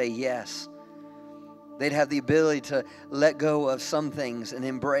ability to say yes. They'd have the ability to let go of some things and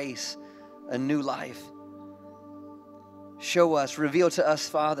embrace a new life. Show us, reveal to us,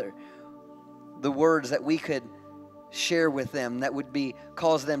 Father, the words that we could share with them that would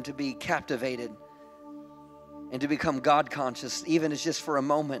cause them to be captivated and to become God conscious, even as just for a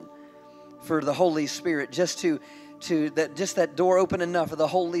moment. For the Holy Spirit, just that door open enough for the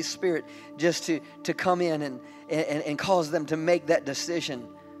Holy Spirit just to come in and cause them to make that decision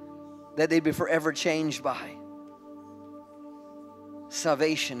that they'd be forever changed by.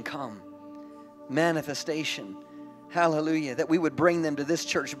 Salvation come. Manifestation. Hallelujah. That we would bring them to this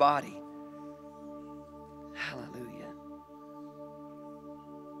church body. Hallelujah.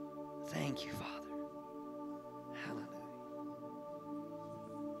 Thank you, Father.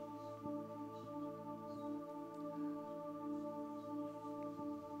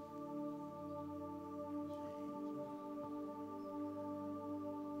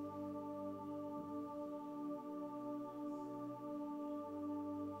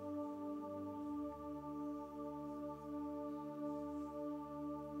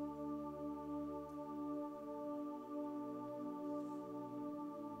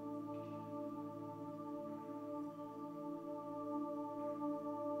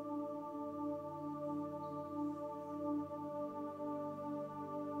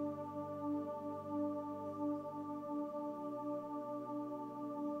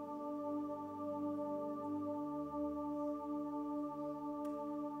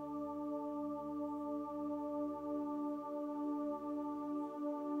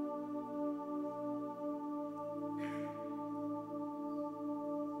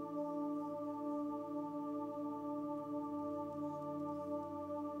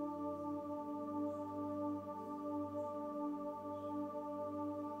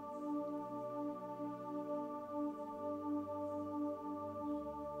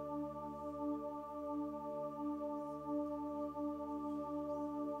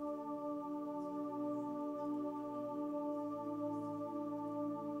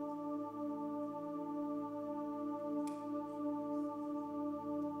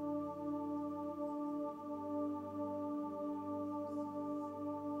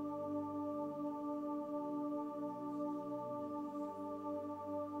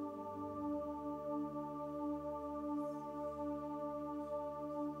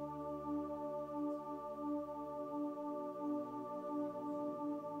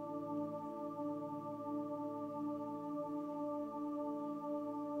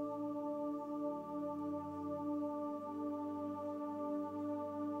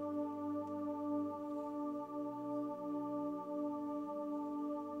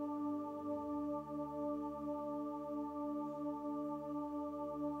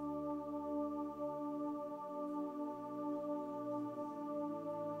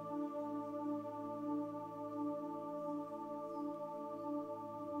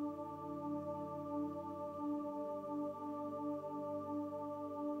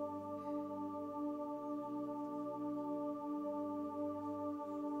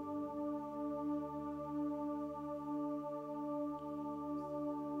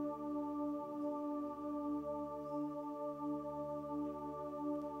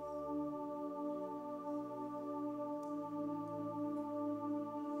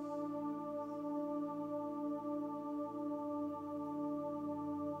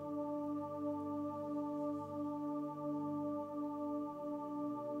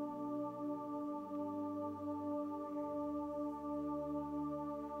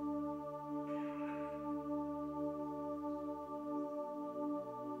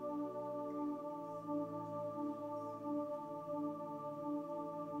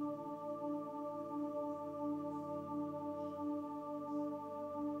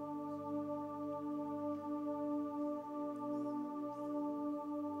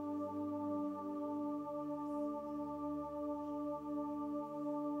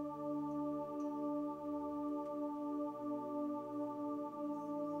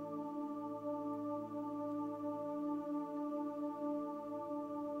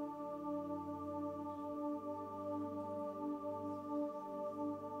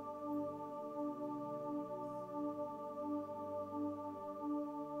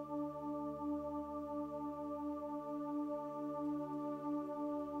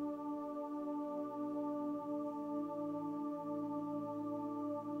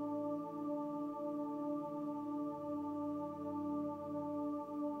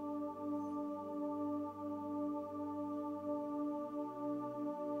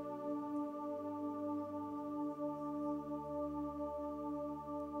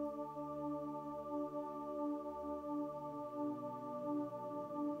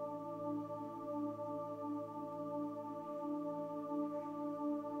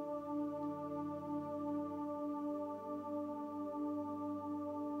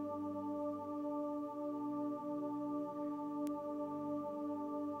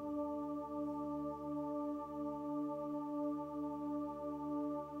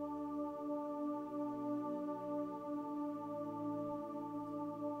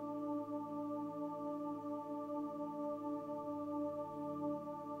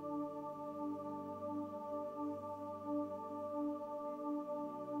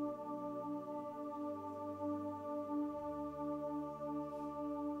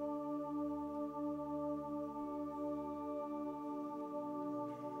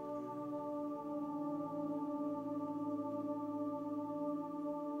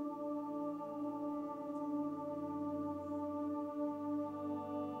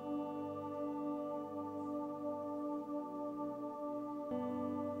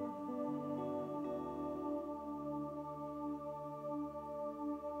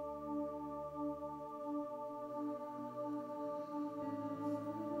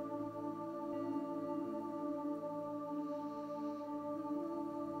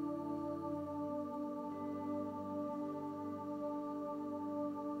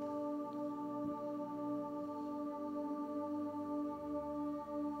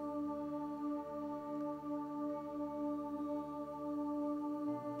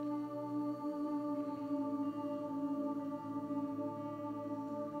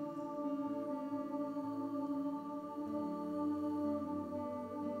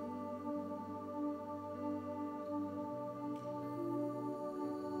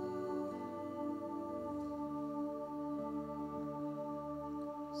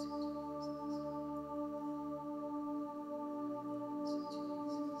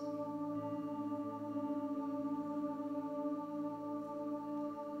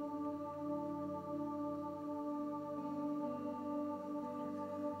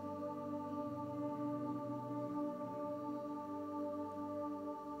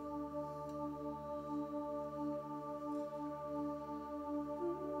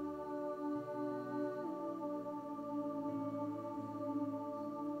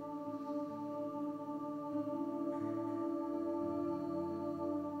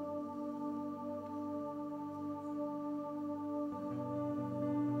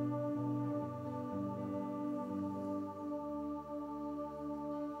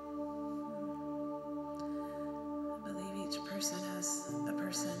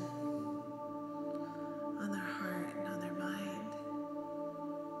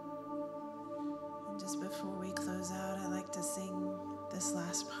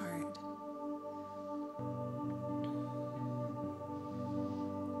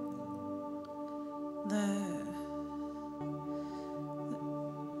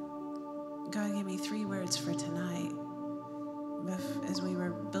 God gave me 3 words for tonight as we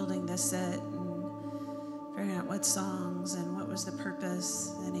were building this set and figuring out what songs and what was the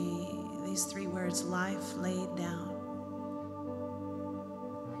purpose. And these 3 words: life laid down.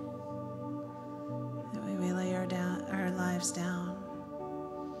 That way we lay our lives down.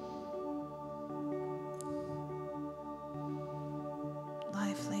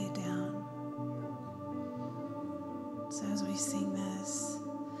 Life laid down. So as we sing this,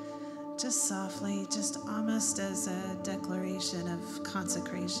 just softly, just almost as a declaration of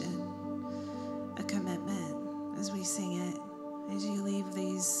consecration, a commitment, as we sing it, as you leave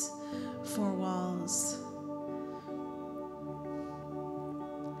these 4 walls.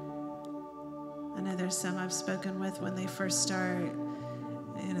 I know there's some I've spoken with when they first start,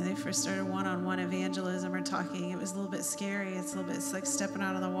 they first started one-on-one evangelism or talking. It was a little bit scary. It's like stepping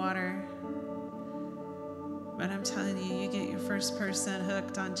out of the water. But I'm telling you, you get your first person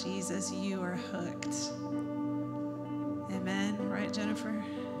hooked on Jesus, you are hooked. Amen. Right, Jennifer?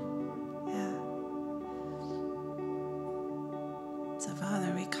 Yeah. So,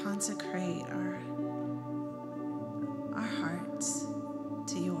 Father, we consecrate our hearts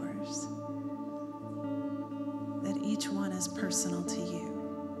to yours. That each one is personal to you.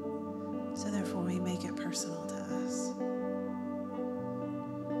 So therefore, we make it personal to us.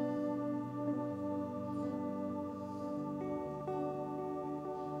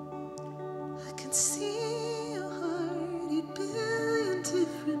 I can see your heart in 1,000,000,000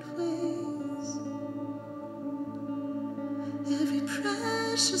 different ways. Every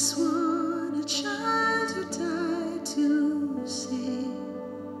precious one, a child you died to save.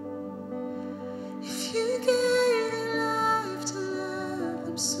 If you gave your life to love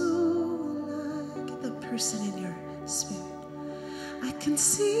them so, like the person in your spirit, I can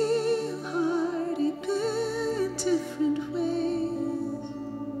see your heart in 1,000,000,000 different ways.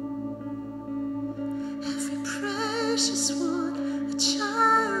 Every precious one, a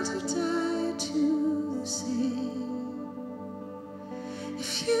child who died to save.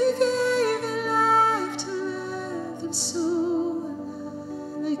 If you gave your life to love them so,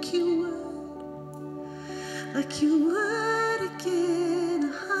 like you would again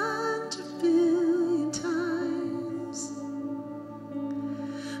 100,000,000,000 times.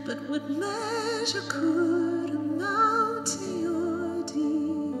 But what measure could amount to your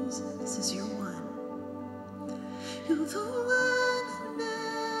deeds? This is your one. You're the one who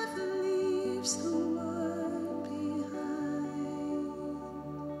never leaves the one behind.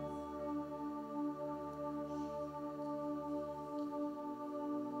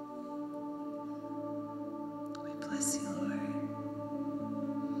 We bless you, Lord.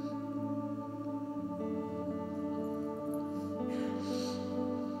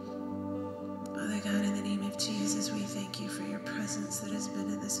 Father God, in the name of Jesus, we thank you for your presence that has been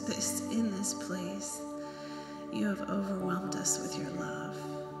in this place. You have overwhelmed us with your love.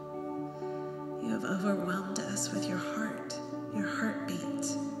 You have overwhelmed us with your heart, your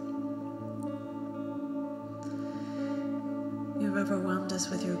heartbeat. You have overwhelmed us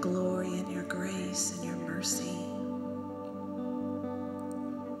with your glory and your grace and your mercy.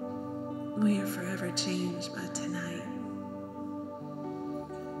 We are forever changed by tonight.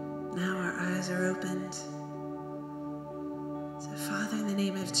 Now our eyes are opened. So, Father, in the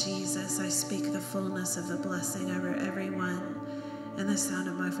name of Jesus, I speak the fullness of the blessing over everyone in the sound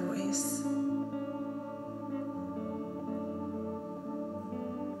of my voice.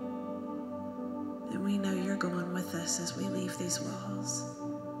 And we know you're going with us as we leave these walls.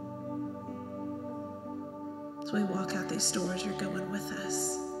 As we walk out these doors, you're going with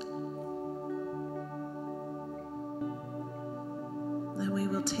us. And we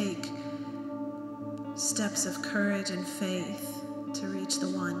will take steps of courage and faith to reach the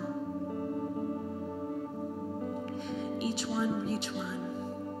one. Each one reach one.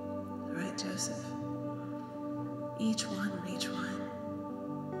 All right, Joseph? Each one reach one.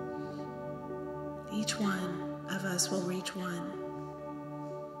 Each one of us will reach one.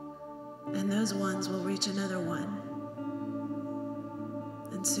 And those ones will reach another one.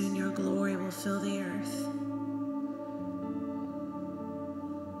 And soon your glory will fill the earth.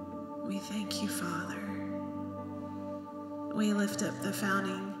 We thank you, Father. We lift up the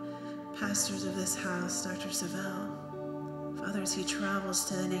founding pastors of this house, Dr. Savelle. Father, as he travels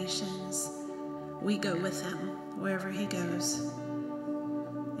to the nations, we go with him wherever he goes.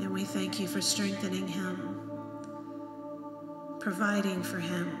 And we thank you for strengthening him, providing for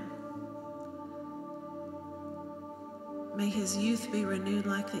him. May his youth be renewed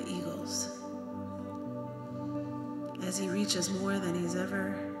like the eagles as he reaches more than he's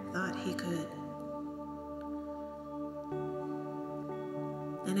ever thought he could.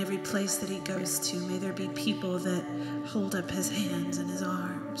 in every place that he goes to. May there be people that hold up his hands and his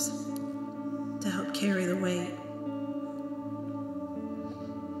arms to help carry the weight.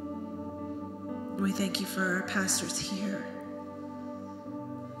 We thank you for our pastors here,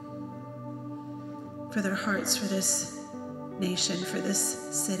 for their hearts for this nation, for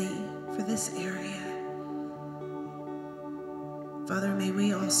this city, for this area. Father, may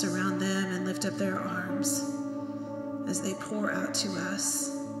we all surround them and lift up their arms as they pour out to us.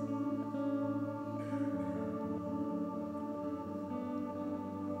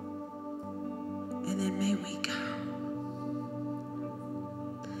 And then may we go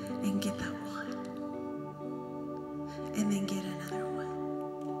and get that one, and then get another one.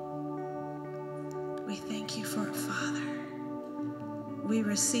 We thank you for it, Father. We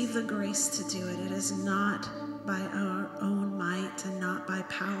receive the grace to do it. It is not by our own might and not by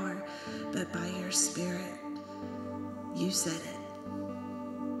power, but by your Spirit. You said it,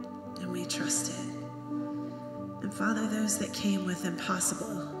 and we trust it. And Father, those that came with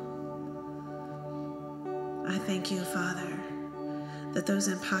impossible, I thank you, Father, that those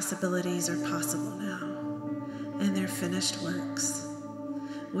impossibilities are possible now, and they're finished works.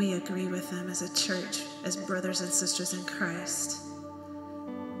 We agree with them as a church, as brothers and sisters in Christ.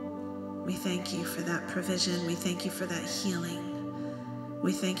 We thank you for that provision. We thank you for that healing.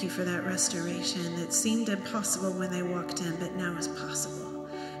 We thank you for that restoration that seemed impossible when they walked in, but now is possible,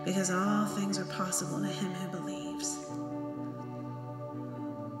 because all things are possible to him who believes.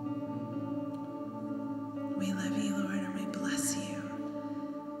 We love you, Lord, and we bless you.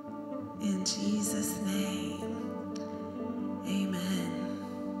 In Jesus' name, amen.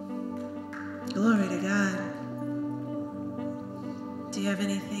 Glory to God. Do you have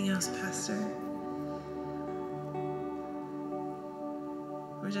anything else, Pastor?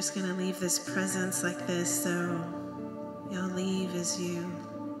 We're just going to leave this presence like this, so y'all leave as you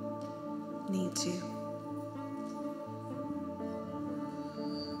need to.